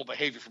normal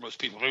behavior for most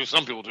people. Maybe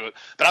some people do it,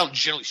 but I don't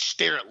generally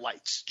stare at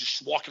lights.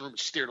 Just walk in a room and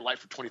stare at a light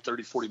for 20,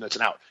 30, 40 minutes,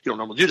 an hour. You don't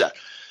normally do that.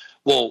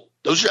 Well,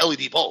 those are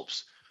LED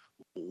bulbs.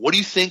 What do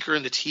you think are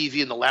in the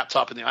TV and the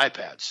laptop and the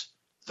iPads?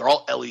 They're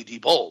all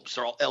LED bulbs.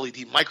 They're all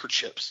LED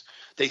microchips.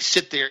 They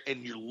sit there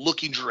and you're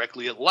looking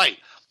directly at light.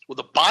 Well,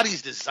 the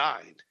body's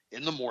designed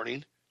in the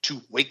morning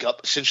to wake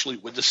up essentially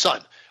with the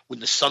sun. When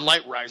the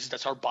sunlight rises,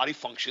 that's how our body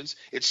functions.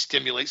 It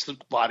stimulates the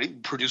body,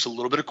 produce a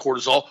little bit of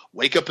cortisol,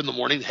 wake up in the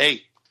morning.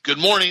 Hey, good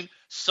morning,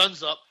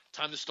 sun's up,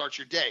 time to start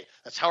your day.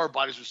 That's how our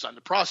bodies are designed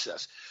to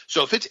process.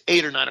 So if it's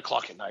 8 or 9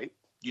 o'clock at night,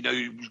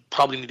 you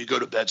probably need to go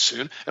to bed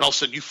soon, and all of a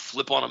sudden you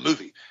flip on a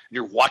movie, and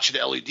you're watching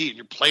the LED, and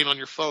you're playing on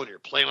your phone, you're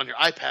playing on your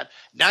iPad.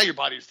 Now your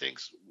body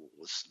thinks, well,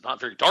 it's not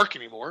very dark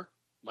anymore.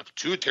 My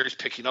pituitary is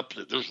picking up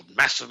that there's a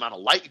massive amount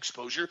of light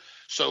exposure,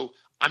 so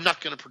I'm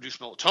not going to produce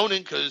melatonin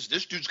because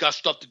this dude's got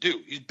stuff to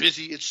do. He's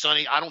busy, it's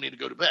sunny, I don't need to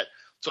go to bed.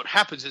 So what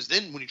happens is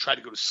then when you try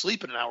to go to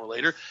sleep an hour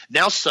later,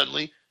 now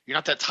suddenly you're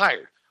not that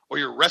tired, or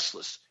you're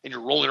restless and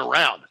you're rolling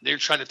around. They're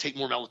trying to take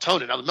more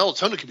melatonin. Now, the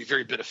melatonin can be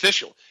very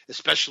beneficial,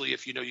 especially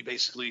if you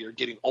basically are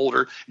getting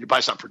older and your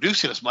body's not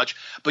producing as much,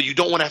 but you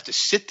don't want to have to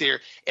sit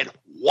there and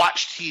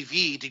watch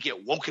TV to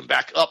get woken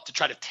back up to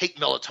try to take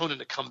melatonin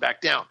to come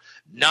back down.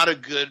 Not a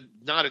good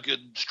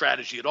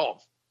strategy at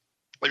all.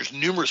 There's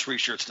numerous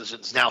research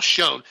that's now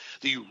shown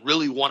that you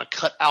really want to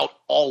cut out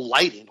all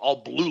lighting, all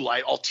blue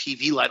light, all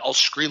TV light, all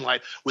screen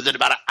light within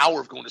about an hour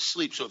of going to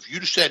sleep. So if you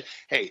just said,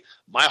 hey,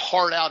 my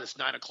heart out is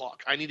 9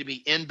 o'clock. I need to be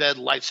in bed,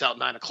 lights out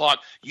 9 o'clock.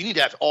 You need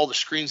to have all the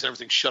screens and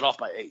everything shut off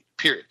by 8,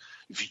 period.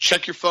 If you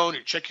check your phone,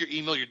 you check your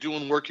email, you're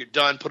doing work, you're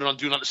done, put it on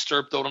Do Not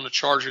Disturb, throw it on the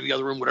charger in the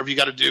other room, whatever you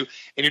got to do,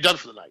 and you're done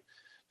for the night.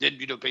 Then,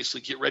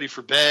 basically get ready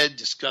for bed,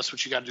 discuss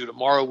what you got to do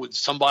tomorrow with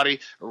somebody,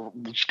 or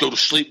go to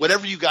sleep,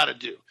 whatever you got to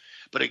do.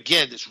 But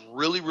again, it's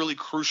really, really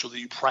crucial that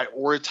you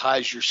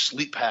prioritize your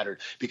sleep pattern,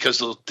 because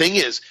the thing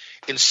is,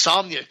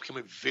 insomnia can become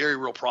a very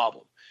real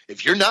problem.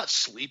 If you're not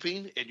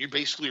sleeping and you're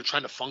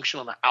trying to function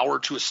on an hour or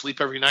two of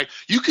sleep every night,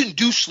 you can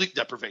do sleep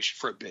deprivation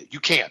for a bit. You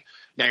can.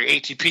 Now your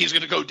ATP is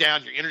going to go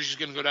down, your energy is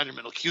going to go down, your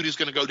mental acuity is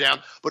going to go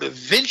down, but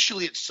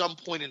eventually at some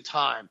point in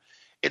time,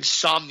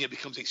 insomnia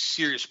becomes a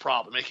serious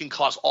problem. It can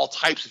cause all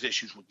types of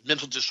issues with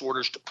mental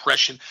disorders,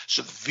 depression,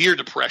 severe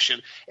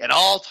depression, and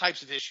all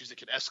types of issues that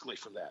can escalate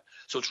from that.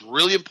 So it's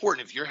really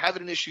important, if you're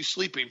having an issue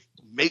sleeping,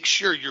 make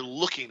sure you're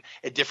looking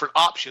at different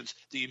options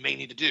that you may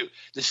need to do.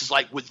 This is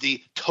like with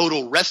the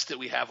total rest that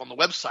we have on the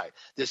website.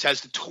 This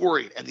has the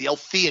taurine and the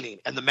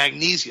L-theanine and the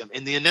magnesium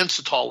and the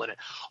inositol in it.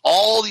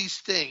 All these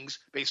things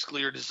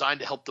basically are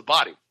designed to help the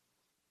body.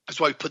 That's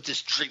why we put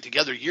this drink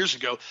together years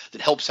ago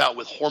that helps out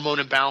with hormone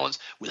imbalance,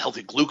 with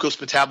healthy glucose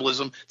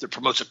metabolism, that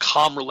promotes a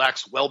calm,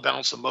 relaxed,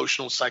 well-balanced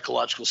emotional and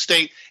psychological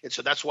state. And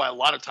so that's why a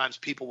lot of times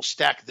people will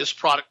stack this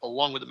product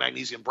along with the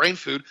magnesium brain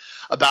food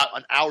about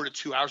an hour to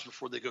 2 hours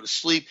before they go to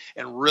sleep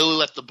and really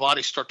let the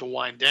body start to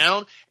wind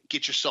down.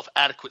 Get yourself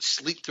adequate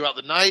sleep throughout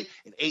the night,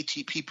 and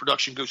ATP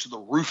production goes to the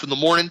roof in the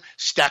morning.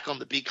 Stack on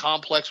the B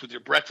complex with your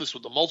breakfast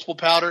with the multiple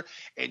powder,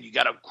 and you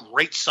got a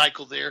great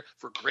cycle there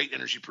for great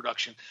energy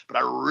production. But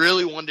I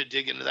really wanted to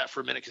dig into that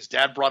for a minute because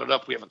Dad brought it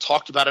up. We haven't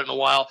talked about it in a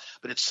while,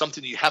 but it's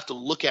something that you have to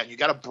look at, and you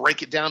got to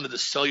break it down to the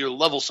cellular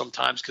level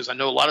sometimes, because I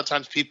know a lot of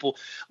times people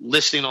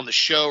listening on the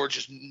show are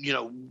just,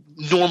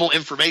 normal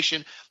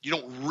information. You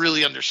don't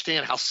really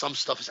understand how some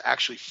stuff is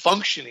actually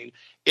functioning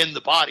in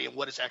the body and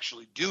what it's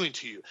actually doing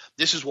to you.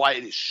 This is why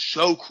it is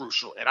so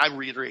crucial, and I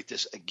reiterate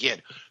this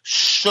again,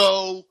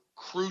 so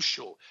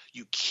crucial.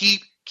 You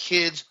keep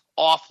kids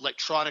off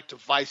electronic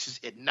devices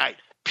at night,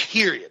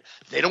 period.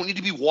 They don't need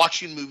to be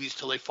watching movies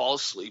till they fall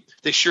asleep.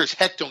 They sure as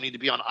heck don't need to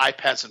be on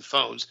iPads and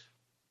phones,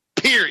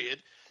 period.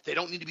 They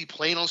don't need to be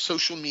playing on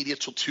social media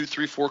till 2,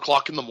 3, 4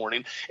 o'clock in the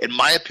morning. In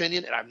my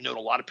opinion, and I've known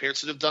a lot of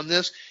parents that have done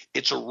this,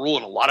 it's a rule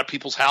in a lot of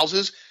people's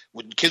houses.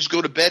 When kids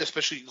go to bed,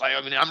 especially,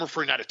 I'm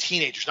referring now to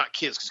teenagers, not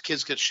kids,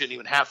 because kids shouldn't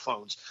even have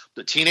phones.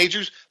 The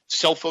teenagers,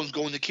 cell phones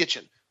go in the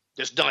kitchen.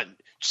 That's done.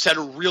 Set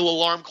a real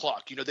alarm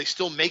clock. They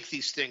still make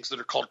these things that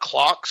are called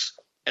clocks,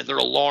 and they're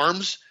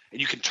alarms, and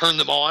you can turn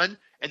them on,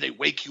 and they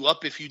wake you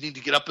up if you need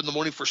to get up in the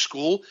morning for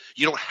school.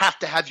 You don't have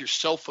to have your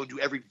cell phone do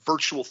every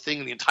virtual thing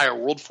in the entire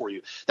world for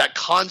you. That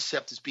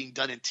concept is being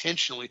done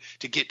intentionally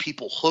to get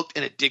people hooked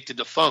and addicted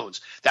to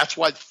phones. That's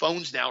why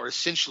phones now are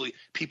essentially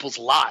people's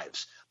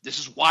lives. This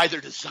is why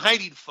they're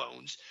designing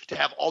phones to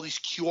have all these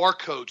QR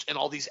codes and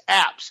all these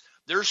apps.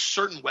 There's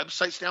certain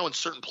websites now and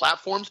certain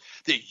platforms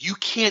that you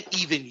can't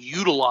even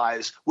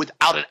utilize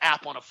without an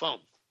app on a phone.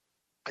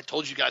 I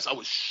told you guys I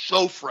was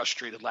so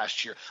frustrated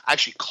last year. I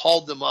actually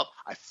called them up.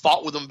 I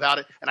fought with them about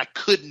it, and I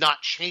could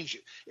not change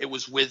it. It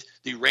was with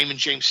the Raymond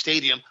James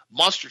Stadium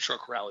Monster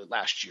Truck Rally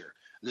last year.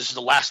 This is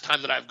the last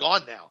time that I've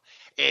gone now.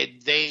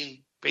 And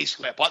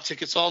basically, I bought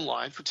tickets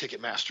online for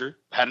Ticketmaster,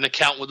 had an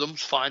account with them, it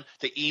was fine.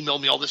 They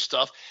emailed me all this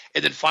stuff.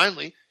 And then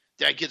finally,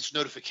 Dad gets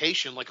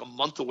notification like a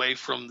month away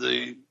from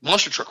the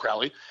Monster Truck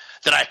Rally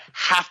that I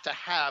have to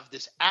have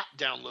this app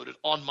downloaded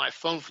on my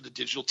phone for the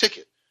digital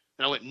ticket.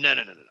 And I went, no.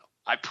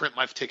 I print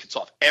my tickets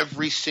off.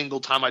 Every single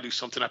time I do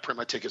something, I print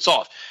my tickets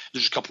off.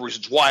 There's a couple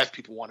reasons why if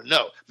people want to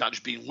know, not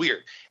just being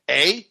weird.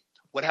 A,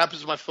 what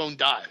happens if my phone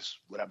dies?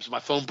 What happens if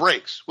my phone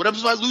breaks? What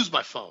happens if I lose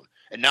my phone?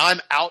 And now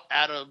I'm out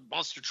at a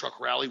monster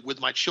truck rally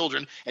with my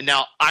children, and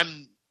now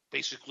I'm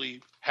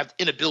basically have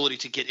inability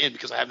to get in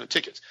because I have no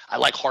tickets. I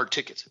like hard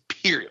tickets,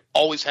 period.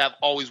 Always have,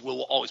 always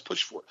will always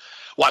push for it.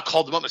 Well, I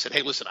called them up and I said,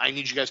 hey, listen, I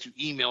need you guys to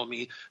email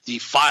me the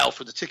file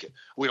for the ticket.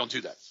 We don't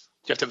do that.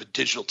 You have to have a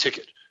digital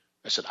ticket.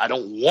 I said, I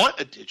don't want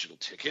a digital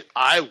ticket.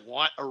 I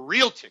want a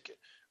real ticket.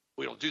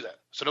 We don't do that.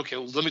 I said, okay,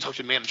 well, let me talk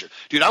to the manager.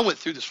 Dude, I went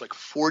through this for like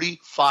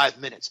 45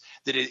 minutes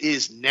that it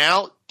is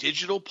now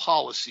digital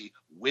policy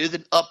with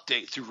an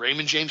update through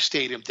Raymond James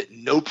Stadium that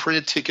no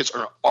printed tickets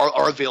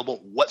are available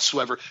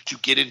whatsoever to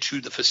get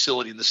into the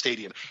facility in the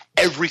stadium.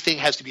 Everything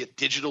has to be a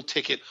digital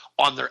ticket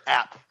on their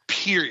app,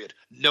 period.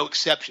 No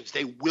exceptions.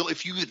 They will,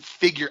 if you can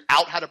figure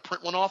out how to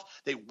print one off,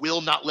 they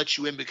will not let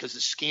you in because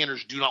the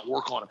scanners do not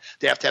work on them.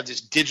 They have to have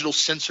this digital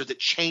sensor that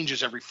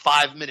changes every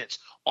 5 minutes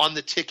on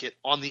the ticket,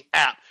 on the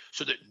app,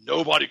 so that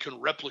nobody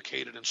can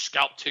replicate it and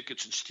scalp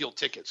tickets and steal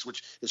tickets,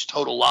 which is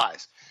total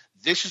lies.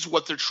 This is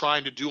what they're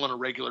trying to do on a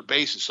regular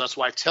basis. So that's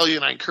why I tell you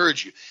and I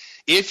encourage you,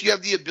 if you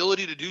have the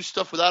ability to do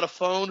stuff without a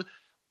phone,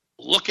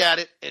 look at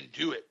it and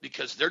do it,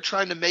 because they're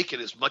trying to make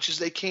it as much as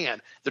they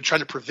can. They're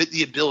trying to prevent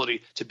the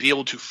ability to be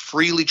able to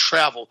freely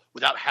travel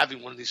without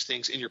having one of these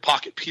things in your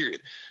pocket,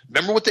 period.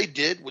 Remember what they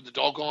did with the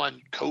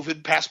doggone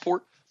COVID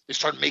passport? They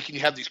started making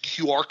you have these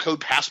QR code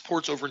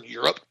passports over in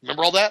Europe.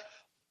 Remember all that?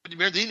 But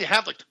remember, they didn't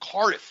have like the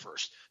card at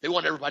first. They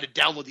wanted everybody to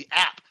download the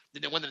app.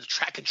 Then they went to the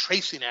track and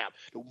tracing app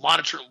to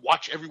monitor and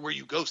watch everywhere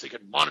you go so they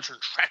could monitor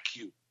and track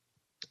you.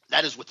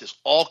 That is what this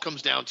all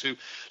comes down to.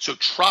 So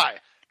try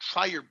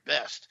your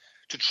best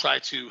to try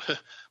to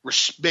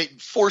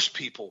force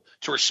people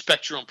to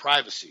respect your own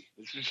privacy.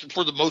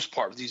 For the most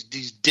part,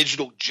 these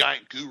digital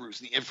giant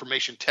gurus in the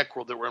information tech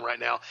world that we're in right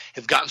now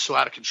have gotten so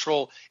out of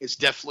control. It's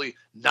definitely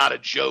not a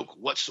joke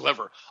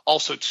whatsoever.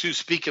 Also, too,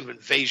 speaking of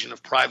invasion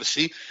of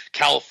privacy,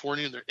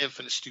 California and their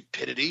infinite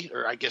stupidity,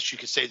 or I guess you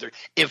could say their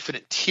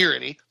infinite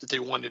tyranny that they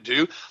wanted to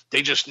do,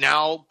 they just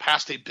now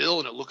passed a bill,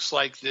 and it looks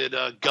like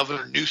that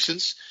Governor Newsom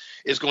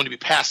is going to be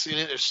passing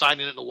it or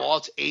signing it into law.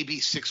 It's AB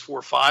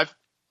 645.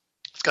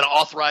 It's going to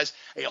authorize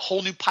a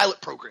whole new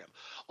pilot program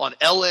on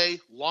L.A.,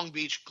 Long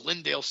Beach,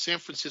 Glendale, San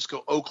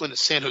Francisco, Oakland, and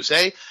San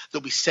Jose.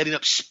 They'll be setting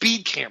up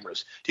speed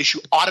cameras to issue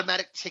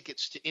automatic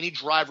tickets to any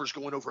drivers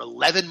going over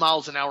 11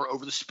 miles an hour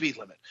over the speed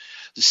limit.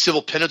 The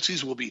civil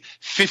penalties will be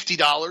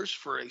 $50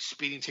 for a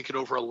speeding ticket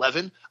over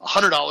 11,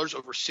 $100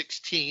 over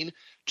 16,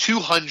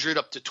 $200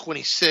 up to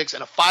 26,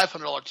 and a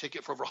 $500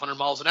 ticket for over 100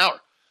 miles an hour.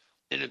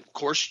 And, of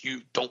course,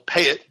 you don't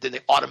pay it, then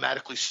they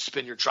automatically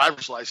suspend your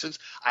driver's license.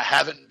 I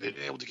haven't been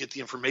able to get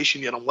the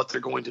information yet on what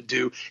they're going to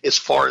do as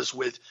far as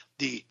with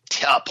the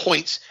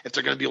points, if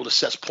they're going to be able to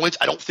assess points.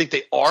 I don't think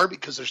they are,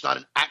 because there's not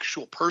an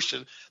actual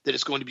person that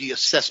is going to be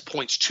assessed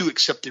points to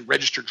except the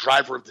registered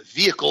driver of the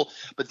vehicle.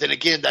 But then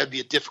again, that would be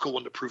a difficult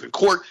one to prove in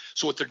court.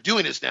 So what they're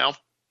doing is now,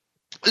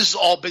 this is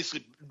all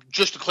basically,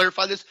 just to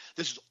clarify this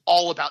is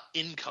all about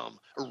income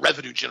or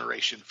revenue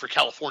generation for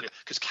California,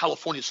 because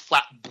California is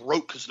flat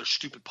broke because of their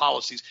stupid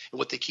policies and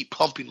what they keep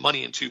pumping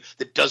money into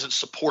that doesn't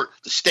support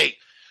the state.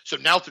 So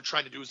now what they're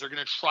trying to do is they're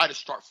going to try to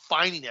start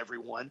fining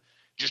everyone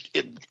just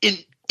in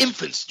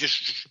infants,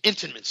 just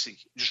intimacy,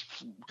 just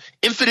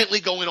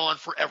infinitely going on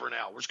forever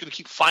now. We're just going to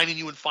keep fining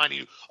you and fining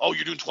you. Oh,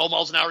 you're doing 12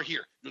 miles an hour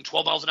here. You're doing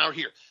 12 miles an hour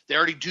here. They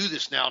already do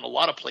this now in a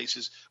lot of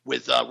places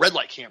with red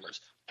light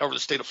cameras. However, the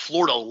state of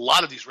Florida, a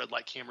lot of these red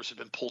light cameras have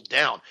been pulled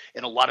down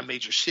in a lot of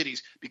major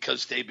cities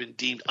because they've been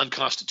deemed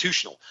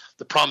unconstitutional.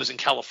 The problem is in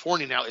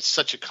California now, it's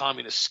such a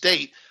communist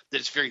state that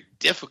it's very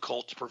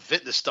difficult to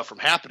prevent this stuff from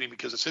happening,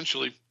 because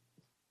essentially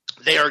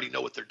they already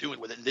know what they're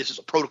doing with it, and this is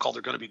a protocol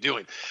they're going to be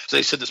doing. So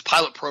they said this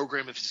pilot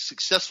program, if it's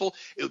successful,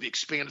 it will be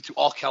expanded to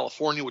all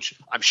California, which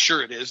I'm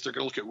sure it is. They're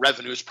going to look at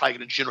revenue. It's probably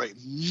going to generate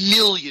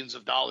millions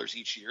of dollars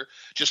each year,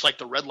 just like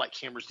the red light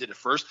cameras did at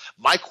first.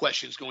 My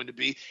question is going to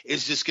be,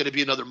 is this going to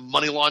be another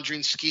money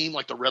laundering scheme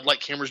like the red light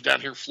cameras down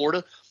here in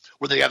Florida,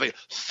 where they have a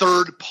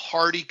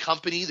third-party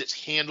company that's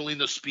handling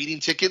those speeding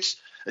tickets,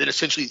 and then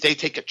essentially they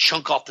take a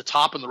chunk off the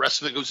top and the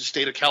rest of it goes to the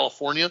state of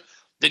California?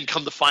 Then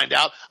come to find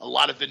out, a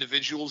lot of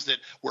individuals that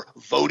were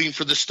voting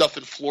for this stuff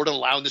in Florida,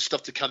 allowing this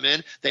stuff to come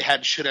in, they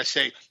had, should I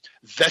say,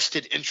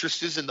 vested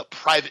interests in the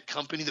private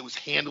company that was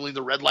handling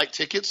the red light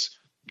tickets.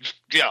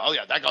 Yeah, oh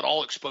yeah, that got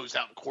all exposed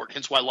out in court.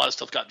 Hence why a lot of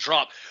stuff got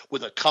dropped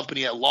with a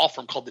company, a law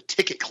firm called the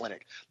Ticket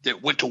Clinic,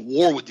 that went to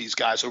war with these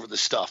guys over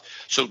this stuff.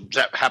 So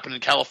that happened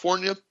in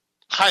California?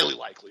 Highly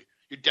likely.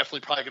 You're definitely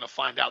probably going to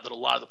find out that a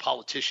lot of the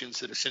politicians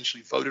that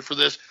essentially voted for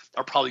this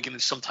are probably getting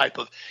some type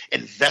of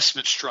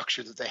investment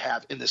structure that they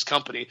have in this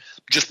company.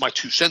 Just my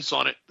 2 cents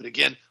on it. But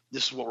again,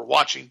 this is what we're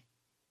watching.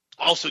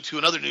 Also, too,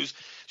 in other news,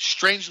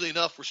 strangely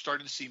enough, we're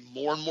starting to see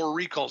more and more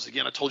recalls.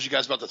 Again, I told you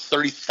guys about the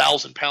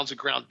 30,000 pounds of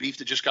ground beef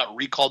that just got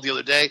recalled the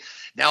other day.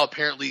 Now,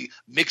 apparently,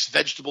 mixed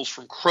vegetables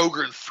from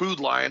Kroger and Food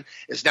Lion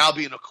is now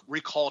being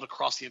recalled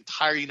across the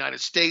entire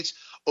United States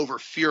over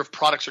fear of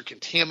products are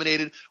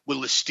contaminated with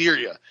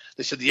listeria.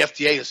 They said the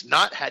FDA has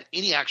not had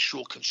any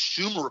actual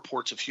consumer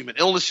reports of human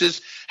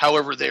illnesses.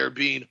 However, they are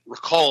being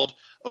recalled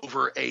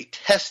over a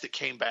test that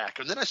came back.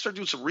 And then I started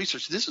doing some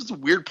research. This is the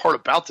weird part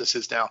about this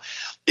is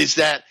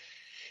that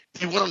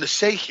they went on to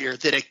say here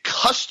that a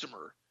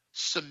customer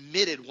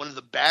submitted one of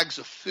the bags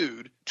of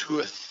food to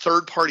a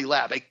third-party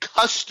lab. A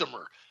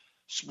customer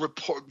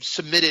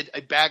submitted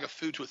a bag of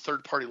food to a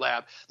third-party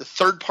lab. The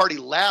third-party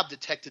lab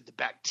detected the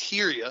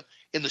bacteria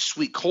in the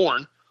sweet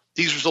corn.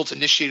 These results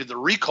initiated the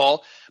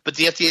recall, but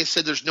the FDA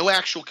said there's no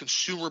actual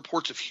consumer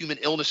reports of human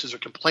illnesses or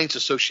complaints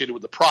associated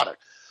with the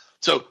product.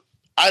 So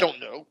I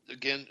don't know.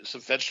 Again, it's a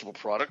vegetable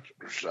product.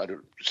 It's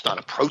not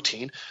a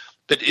protein.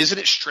 But isn't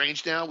it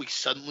strange now? We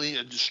suddenly,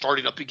 just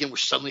starting up again, we're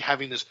suddenly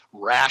having this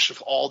rash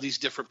of all these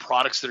different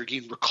products that are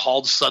getting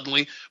recalled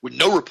suddenly with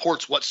no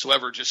reports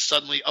whatsoever. Just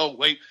suddenly, oh,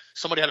 wait,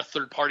 somebody had a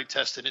third-party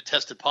test and it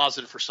tested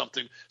positive for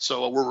something.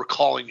 So we're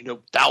recalling,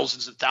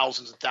 thousands and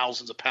thousands and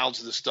thousands of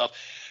pounds of this stuff.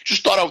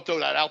 Just thought I would throw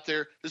that out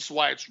there. This is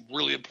why it's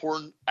really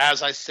important.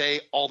 As I say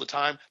all the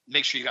time,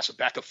 make sure you got some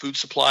backup food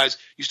supplies.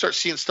 You start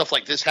seeing stuff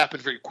like this happen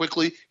very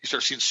quickly. You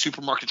start seeing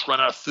supermarkets run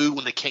out of food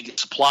when they can't get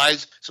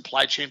supplies,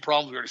 supply chain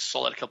problems. We already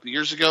saw that a couple of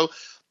years ago.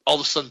 All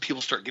of a sudden,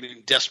 people start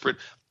getting desperate.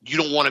 You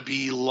don't want to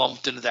be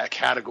lumped into that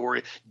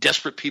category.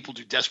 Desperate people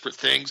do desperate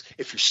things.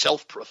 If you're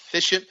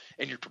self-proficient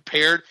and you're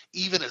prepared,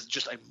 even as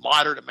just a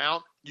moderate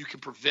amount, you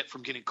can prevent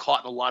from getting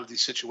caught in a lot of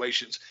these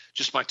situations.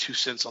 Just my 2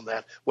 cents on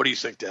that. What do you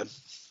think, Dad?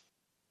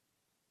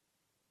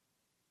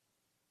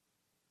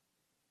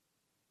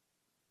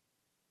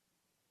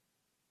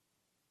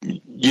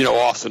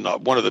 Austin,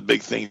 one of the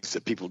big things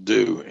that people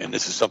do, and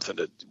this is something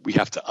that we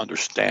have to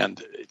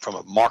understand from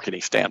a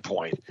marketing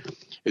standpoint,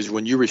 is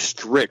when you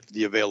restrict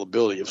the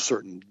availability of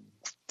certain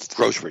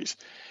groceries.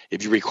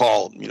 If you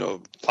recall,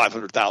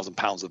 500,000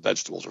 pounds of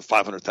vegetables or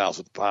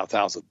 500,000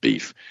 pounds of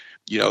beef,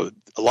 a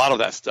lot of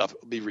that stuff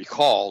will be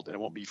recalled and it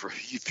won't be for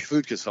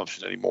food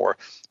consumption anymore,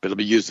 but it'll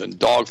be used in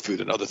dog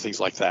food and other things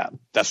like that.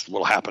 That's what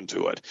will happen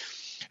to it.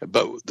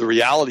 But the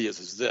reality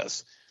is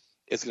this: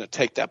 it's going to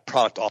take that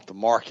product off the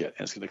market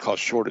and it's going to cause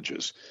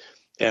shortages.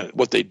 And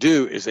what they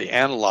do is they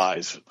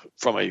analyze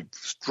from a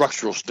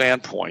structural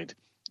standpoint.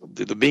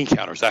 The bean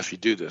counters actually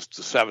do this.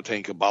 The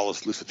Sabbatean,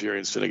 Kabbalist,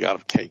 Luciferian,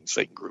 Synagogue of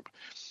Satan group.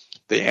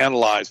 They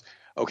analyze,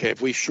 okay,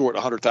 if we short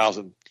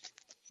 100,000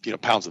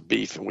 pounds of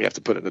beef and we have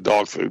to put it in the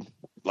dog food,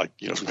 like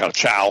some kind of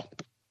chow,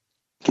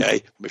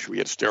 okay, make sure we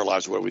get it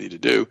sterilized or whatever we need to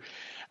do,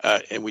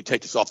 and we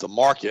take this off the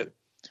market,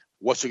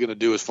 what's it going to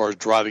do as far as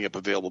driving up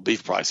available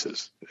beef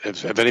prices?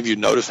 Have any of you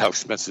noticed how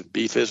expensive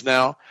beef is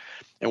now?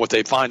 And what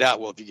they find out,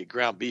 well, if you get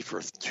ground beef for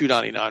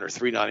 $2.99 or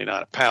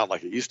 $3.99 a pound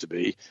like it used to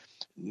be,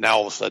 now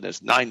all of a sudden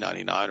it's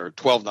 $9.99 or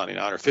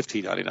 $12.99 or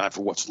 $15.99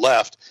 for what's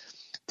left.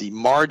 The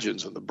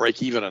margins and the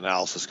break-even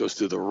analysis goes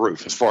through the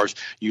roof. As far as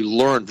you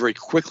learn very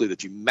quickly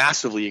that you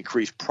massively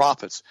increase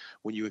profits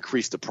when you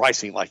increase the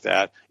pricing like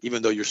that,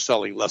 even though you're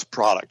selling less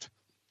product.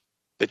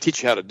 They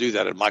teach you how to do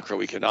that in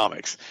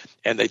microeconomics,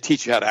 and they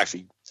teach you how to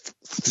actually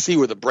see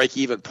where the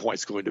break-even point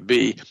is going to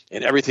be,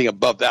 and everything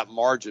above that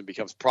margin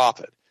becomes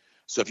profit.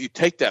 So if you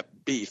take that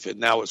beef and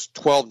now it's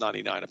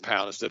 $12.99 a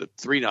pound instead of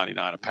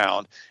 $3.99 a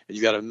pound, and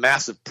you got a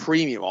massive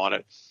premium on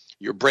it,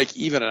 your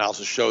break-even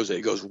analysis shows that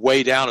it goes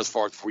way down as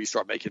far as before you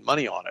start making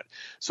money on it.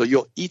 So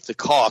you'll eat the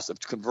cost of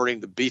converting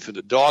the beef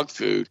into dog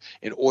food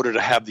in order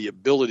to have the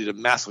ability to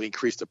massively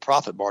increase the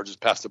profit margins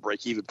past the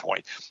break-even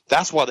point.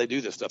 That's why they do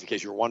this stuff, in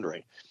case you're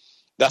wondering.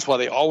 That's why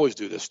they always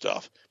do this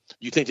stuff.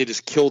 You think they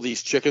just kill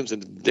these chickens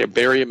and they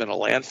bury them in a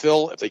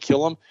landfill? If they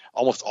kill them,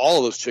 almost all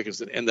of those chickens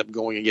that end up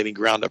going and getting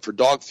ground up for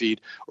dog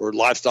feed or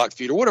livestock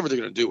feed or whatever they're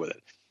going to do with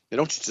it. They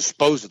don't just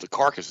dispose of the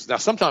carcasses. Now,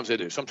 sometimes they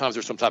do. Sometimes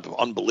there's some type of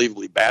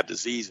unbelievably bad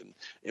disease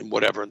in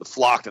whatever in the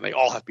flock, and they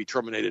all have to be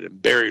terminated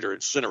and buried or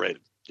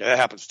incinerated. Yeah, that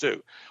happens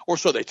too. Or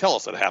so they tell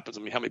us that it happens.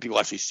 I mean, how many people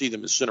actually see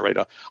them incinerate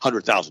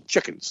 100,000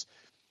 chickens?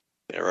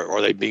 Or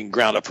are they being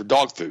ground up for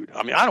dog food?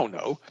 I mean, I don't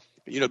know.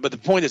 But the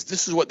point is,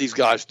 this is what these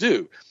guys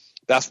do.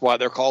 That's why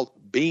they're called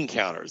bean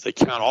counters. They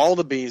count all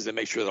the beans. They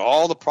make sure that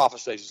all the profit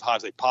stays as high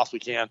as they possibly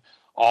can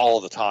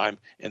all the time,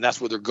 and that's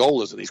what their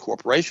goal is in these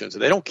corporations.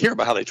 And they don't care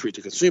about how they treat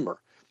the consumer.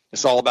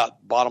 It's all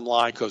about bottom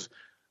line, because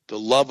the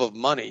love of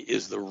money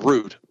is the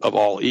root of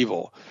all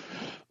evil.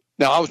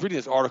 Now, I was reading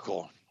this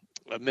article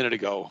a minute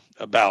ago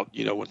about,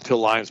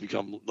 until lambs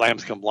become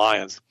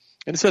lions.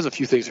 And it says a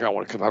few things here I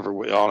want to cover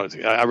on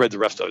it. I read the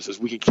rest of it. It says,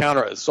 we can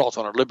counter assaults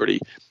on our liberty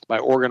by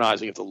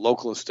organizing at the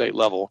local and state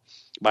level,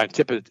 by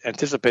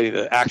anticipating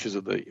the actions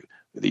of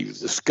the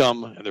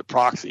scum and their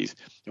proxies,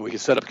 and we can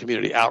set up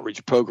community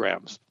outreach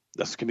programs.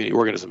 That's community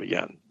organism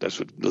again. That's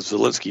what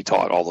Zelensky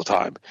taught all the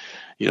time.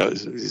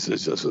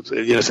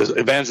 It says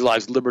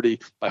evangelize liberty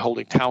by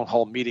holding town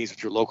hall meetings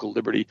at your local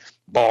liberty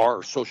bar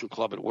or social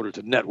club in order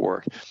to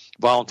network.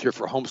 Volunteer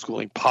for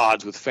homeschooling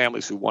pods with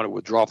families who want to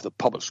withdraw from the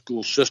public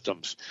school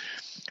systems.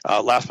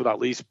 Last but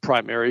not least,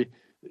 primary.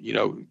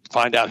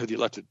 Find out who the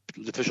elected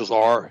officials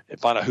are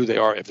and find out who they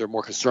are if they're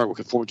more concerned with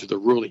conforming to the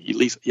ruling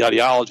elite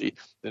ideology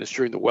than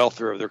ensuring the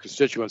welfare of their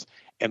constituents,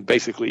 and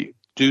basically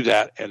do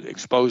that and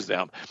expose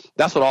them.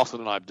 That's what Austin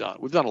and I have done.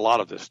 We've done a lot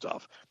of this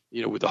stuff,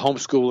 with the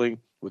homeschooling,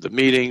 with the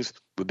meetings,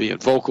 with being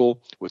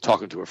vocal, with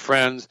talking to our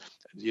friends,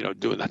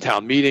 doing the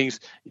town meetings,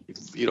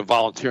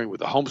 volunteering with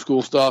the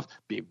homeschool stuff,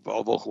 being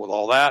vocal with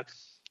all that.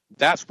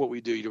 That's what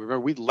we do.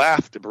 Remember, we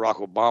laughed at Barack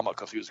Obama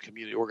because he was a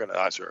community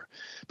organizer.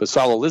 But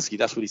Saul Alinsky,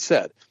 that's what he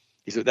said.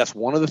 He said that's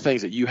one of the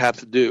things that you have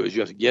to do is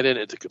you have to get in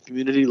at the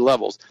community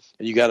levels,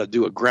 and you got to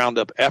do a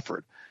ground-up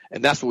effort.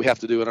 And that's what we have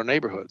to do in our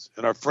neighborhoods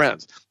and our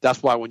friends.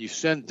 That's why when you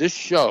send this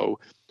show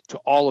to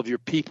all of your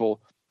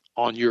people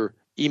on your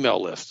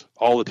email list,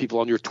 all the people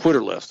on your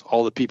Twitter list,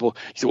 all the people,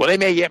 you say, well, they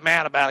may get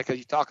mad about it because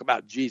you talk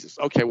about Jesus.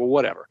 Okay, well,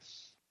 whatever.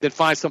 Then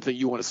find something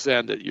you want to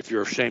send if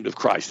you're ashamed of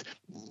Christ.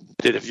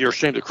 If you're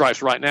ashamed of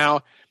Christ right now,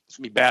 it's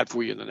going to be bad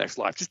for you in the next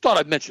life. Just thought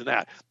I'd mention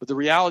that. But the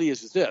reality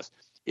is this.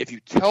 If you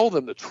tell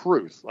them the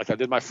truth, like I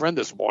did my friend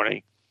this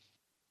morning,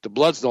 the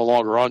blood's no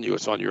longer on you.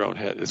 It's on your own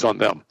head. It's on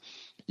them.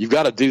 You've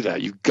got to do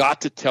that. You've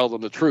got to tell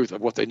them the truth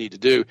of what they need to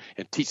do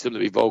and teach them to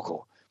be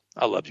vocal.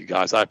 I love you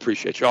guys. I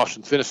appreciate you.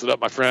 Austin, finish it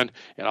up, my friend,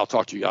 and I'll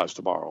talk to you guys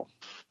tomorrow.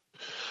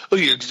 Oh,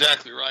 you're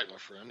exactly right, my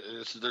friend.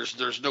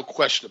 There's no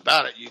question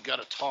about it. You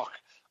got to talk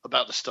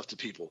about this stuff to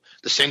people.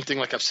 The same thing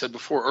like I've said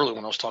before earlier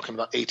when I was talking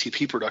about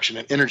ATP production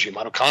and energy,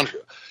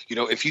 mitochondria.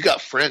 If you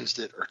got friends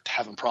that are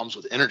having problems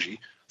with energy,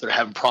 that are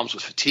having problems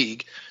with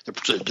fatigue,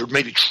 they're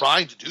maybe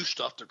trying to do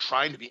stuff, they're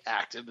trying to be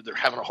active, but they're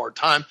having a hard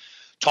time,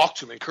 talk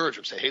to them, encourage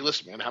them, say, hey,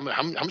 listen, man,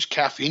 how much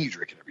caffeine are you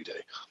drinking every day?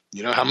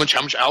 How much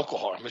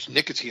alcohol, how much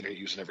nicotine are you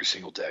using every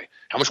single day?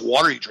 How much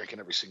water are you drinking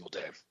every single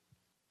day?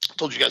 I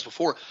told you guys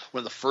before, one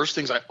of the first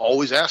things I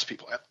always ask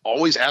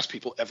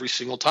people every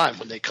single time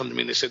when they come to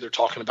me and they say they're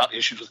talking about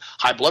issues with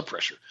high blood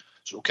pressure.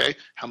 So, okay,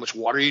 how much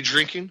water are you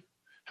drinking?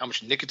 How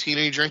much nicotine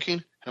are you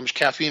drinking? How much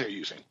caffeine are you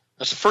using?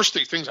 That's the first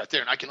three things right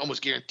there. And I can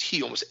almost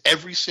guarantee almost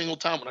every single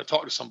time when I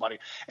talk to somebody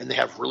and they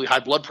have really high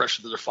blood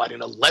pressure that they're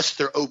fighting, unless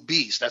they're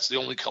obese, that's the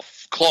only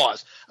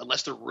clause,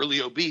 unless they're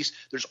really obese,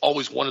 there's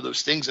always one of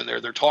those things in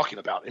there they're talking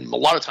about. And a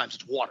lot of times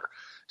it's water,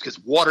 because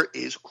water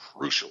is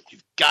crucial.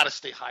 You've got to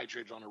stay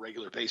hydrated on a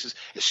regular basis,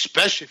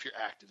 especially if you're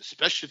active,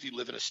 especially if you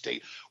live in a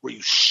state where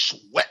you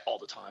sweat all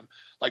the time,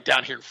 like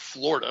down here in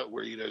Florida,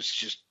 where,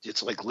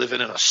 it's like living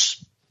in a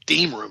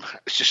steam room.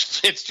 It's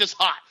just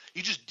hot.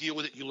 You just deal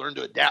with it. You learn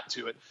to adapt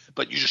to it,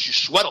 but you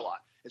sweat a lot.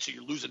 And so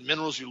you're losing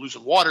minerals, you're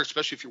losing water,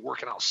 especially if you're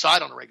working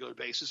outside on a regular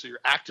basis or you're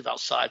active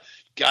outside.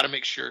 You got to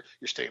make sure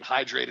you're staying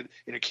hydrated and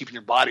you're keeping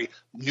your body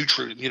with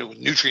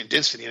nutrient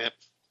density in it.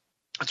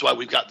 That's why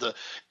we've got the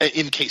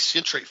NK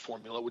citrate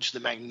formula, which is the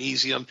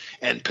magnesium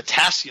and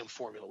potassium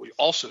formula we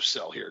also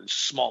sell here in a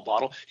small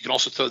bottle. You can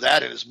also throw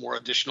that in as more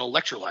additional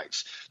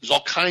electrolytes. There's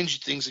all kinds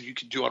of things that you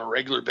can do on a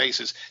regular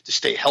basis to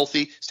stay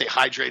healthy, stay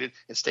hydrated,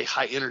 and stay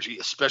high energy,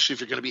 especially if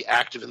you're going to be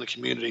active in the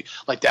community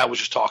like Dad was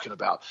just talking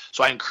about.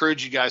 So I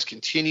encourage you guys,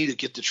 continue to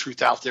get the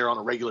truth out there on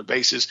a regular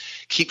basis.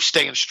 Keep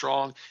staying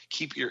strong.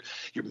 Keep your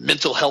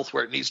mental health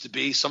where it needs to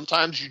be.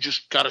 Sometimes you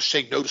just got to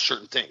say no to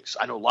certain things.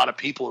 I know a lot of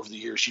people over the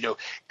years,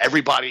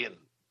 everybody in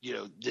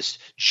this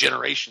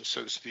generation,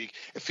 so to speak,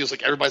 it feels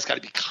like everybody's got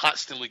to be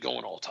constantly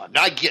going all the time.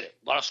 Now I get it.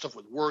 A lot of stuff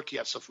with work, you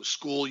have stuff with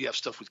school, you have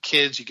stuff with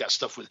kids, you got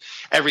stuff with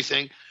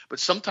everything. But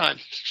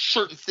sometimes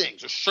certain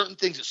things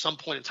at some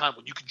point in time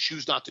when you can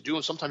choose not to do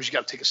them. Sometimes you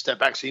got to take a step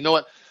back and say, you know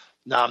what?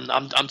 No,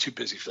 I'm too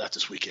busy for that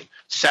this weekend.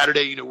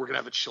 Saturday, we're going to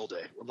have a chill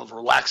day. We're going to have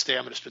a relaxed day.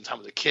 I'm going to spend time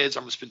with the kids.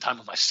 I'm going to spend time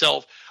with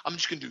myself. I'm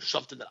just going to do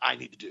something that I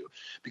need to do,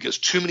 because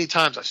too many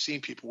times I've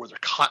seen people where they're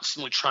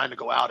constantly trying to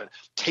go out and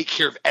take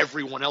care of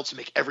everyone else and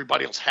make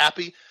everybody else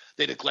happy.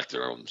 They neglect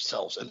their own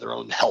selves and their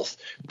own health.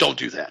 Don't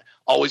do that.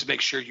 Always make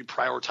sure you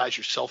prioritize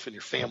yourself and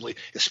your family,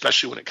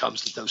 especially when it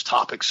comes to those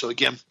topics. So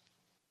again,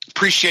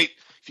 appreciate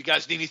if you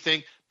guys need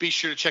anything, be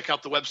sure to check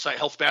out the website,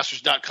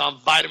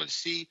 healthmasters.com. Vitamin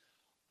C.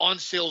 On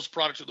sales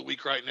product of the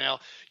week right now.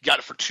 You got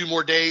it for 2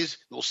 more days.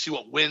 We'll see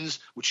what wins,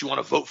 which you want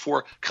to vote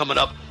for, coming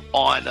up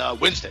on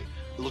Wednesday.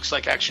 It looks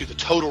like actually the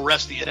total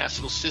rest, the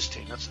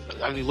N-acetylcysteine. I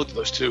haven't even looked at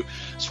those two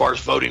as far as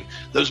voting.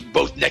 Those are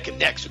both neck and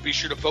neck. So be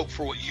sure to vote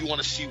for what you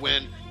want to see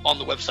win on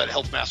the website at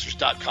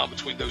healthmasters.com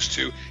between those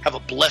two. Have a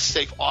blessed,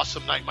 safe,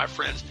 awesome night, my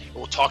friends. And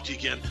we'll talk to you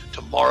again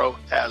tomorrow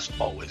as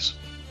always.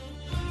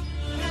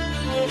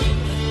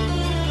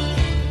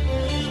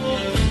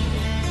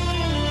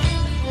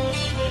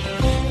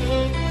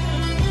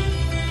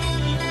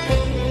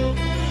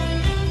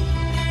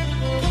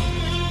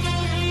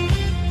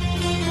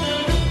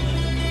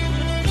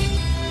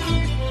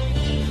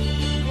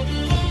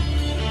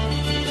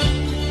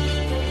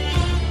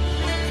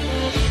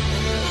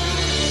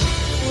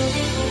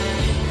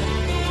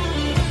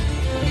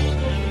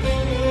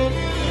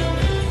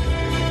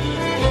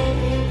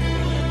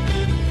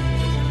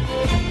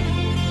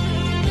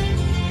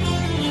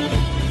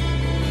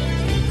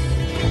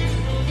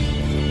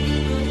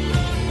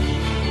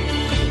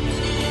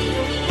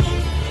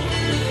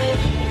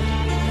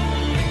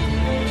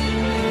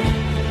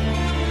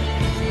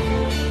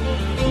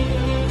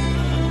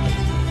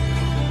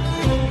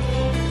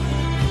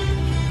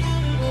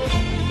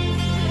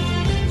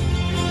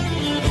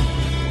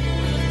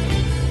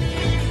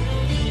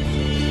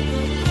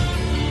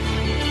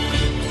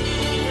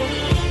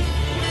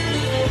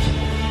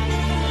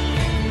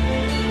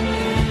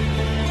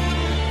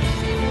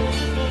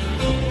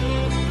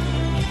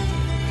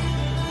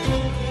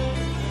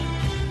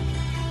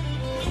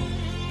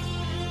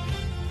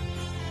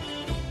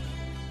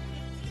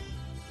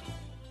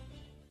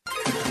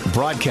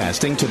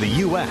 Broadcasting to the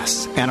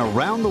U.S. and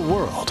around the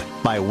world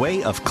by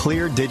way of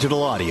clear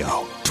digital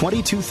audio,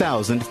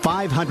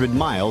 22,500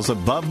 miles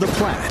above the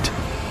planet.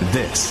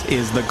 This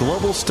is the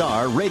Global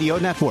Star Radio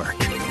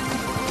Network.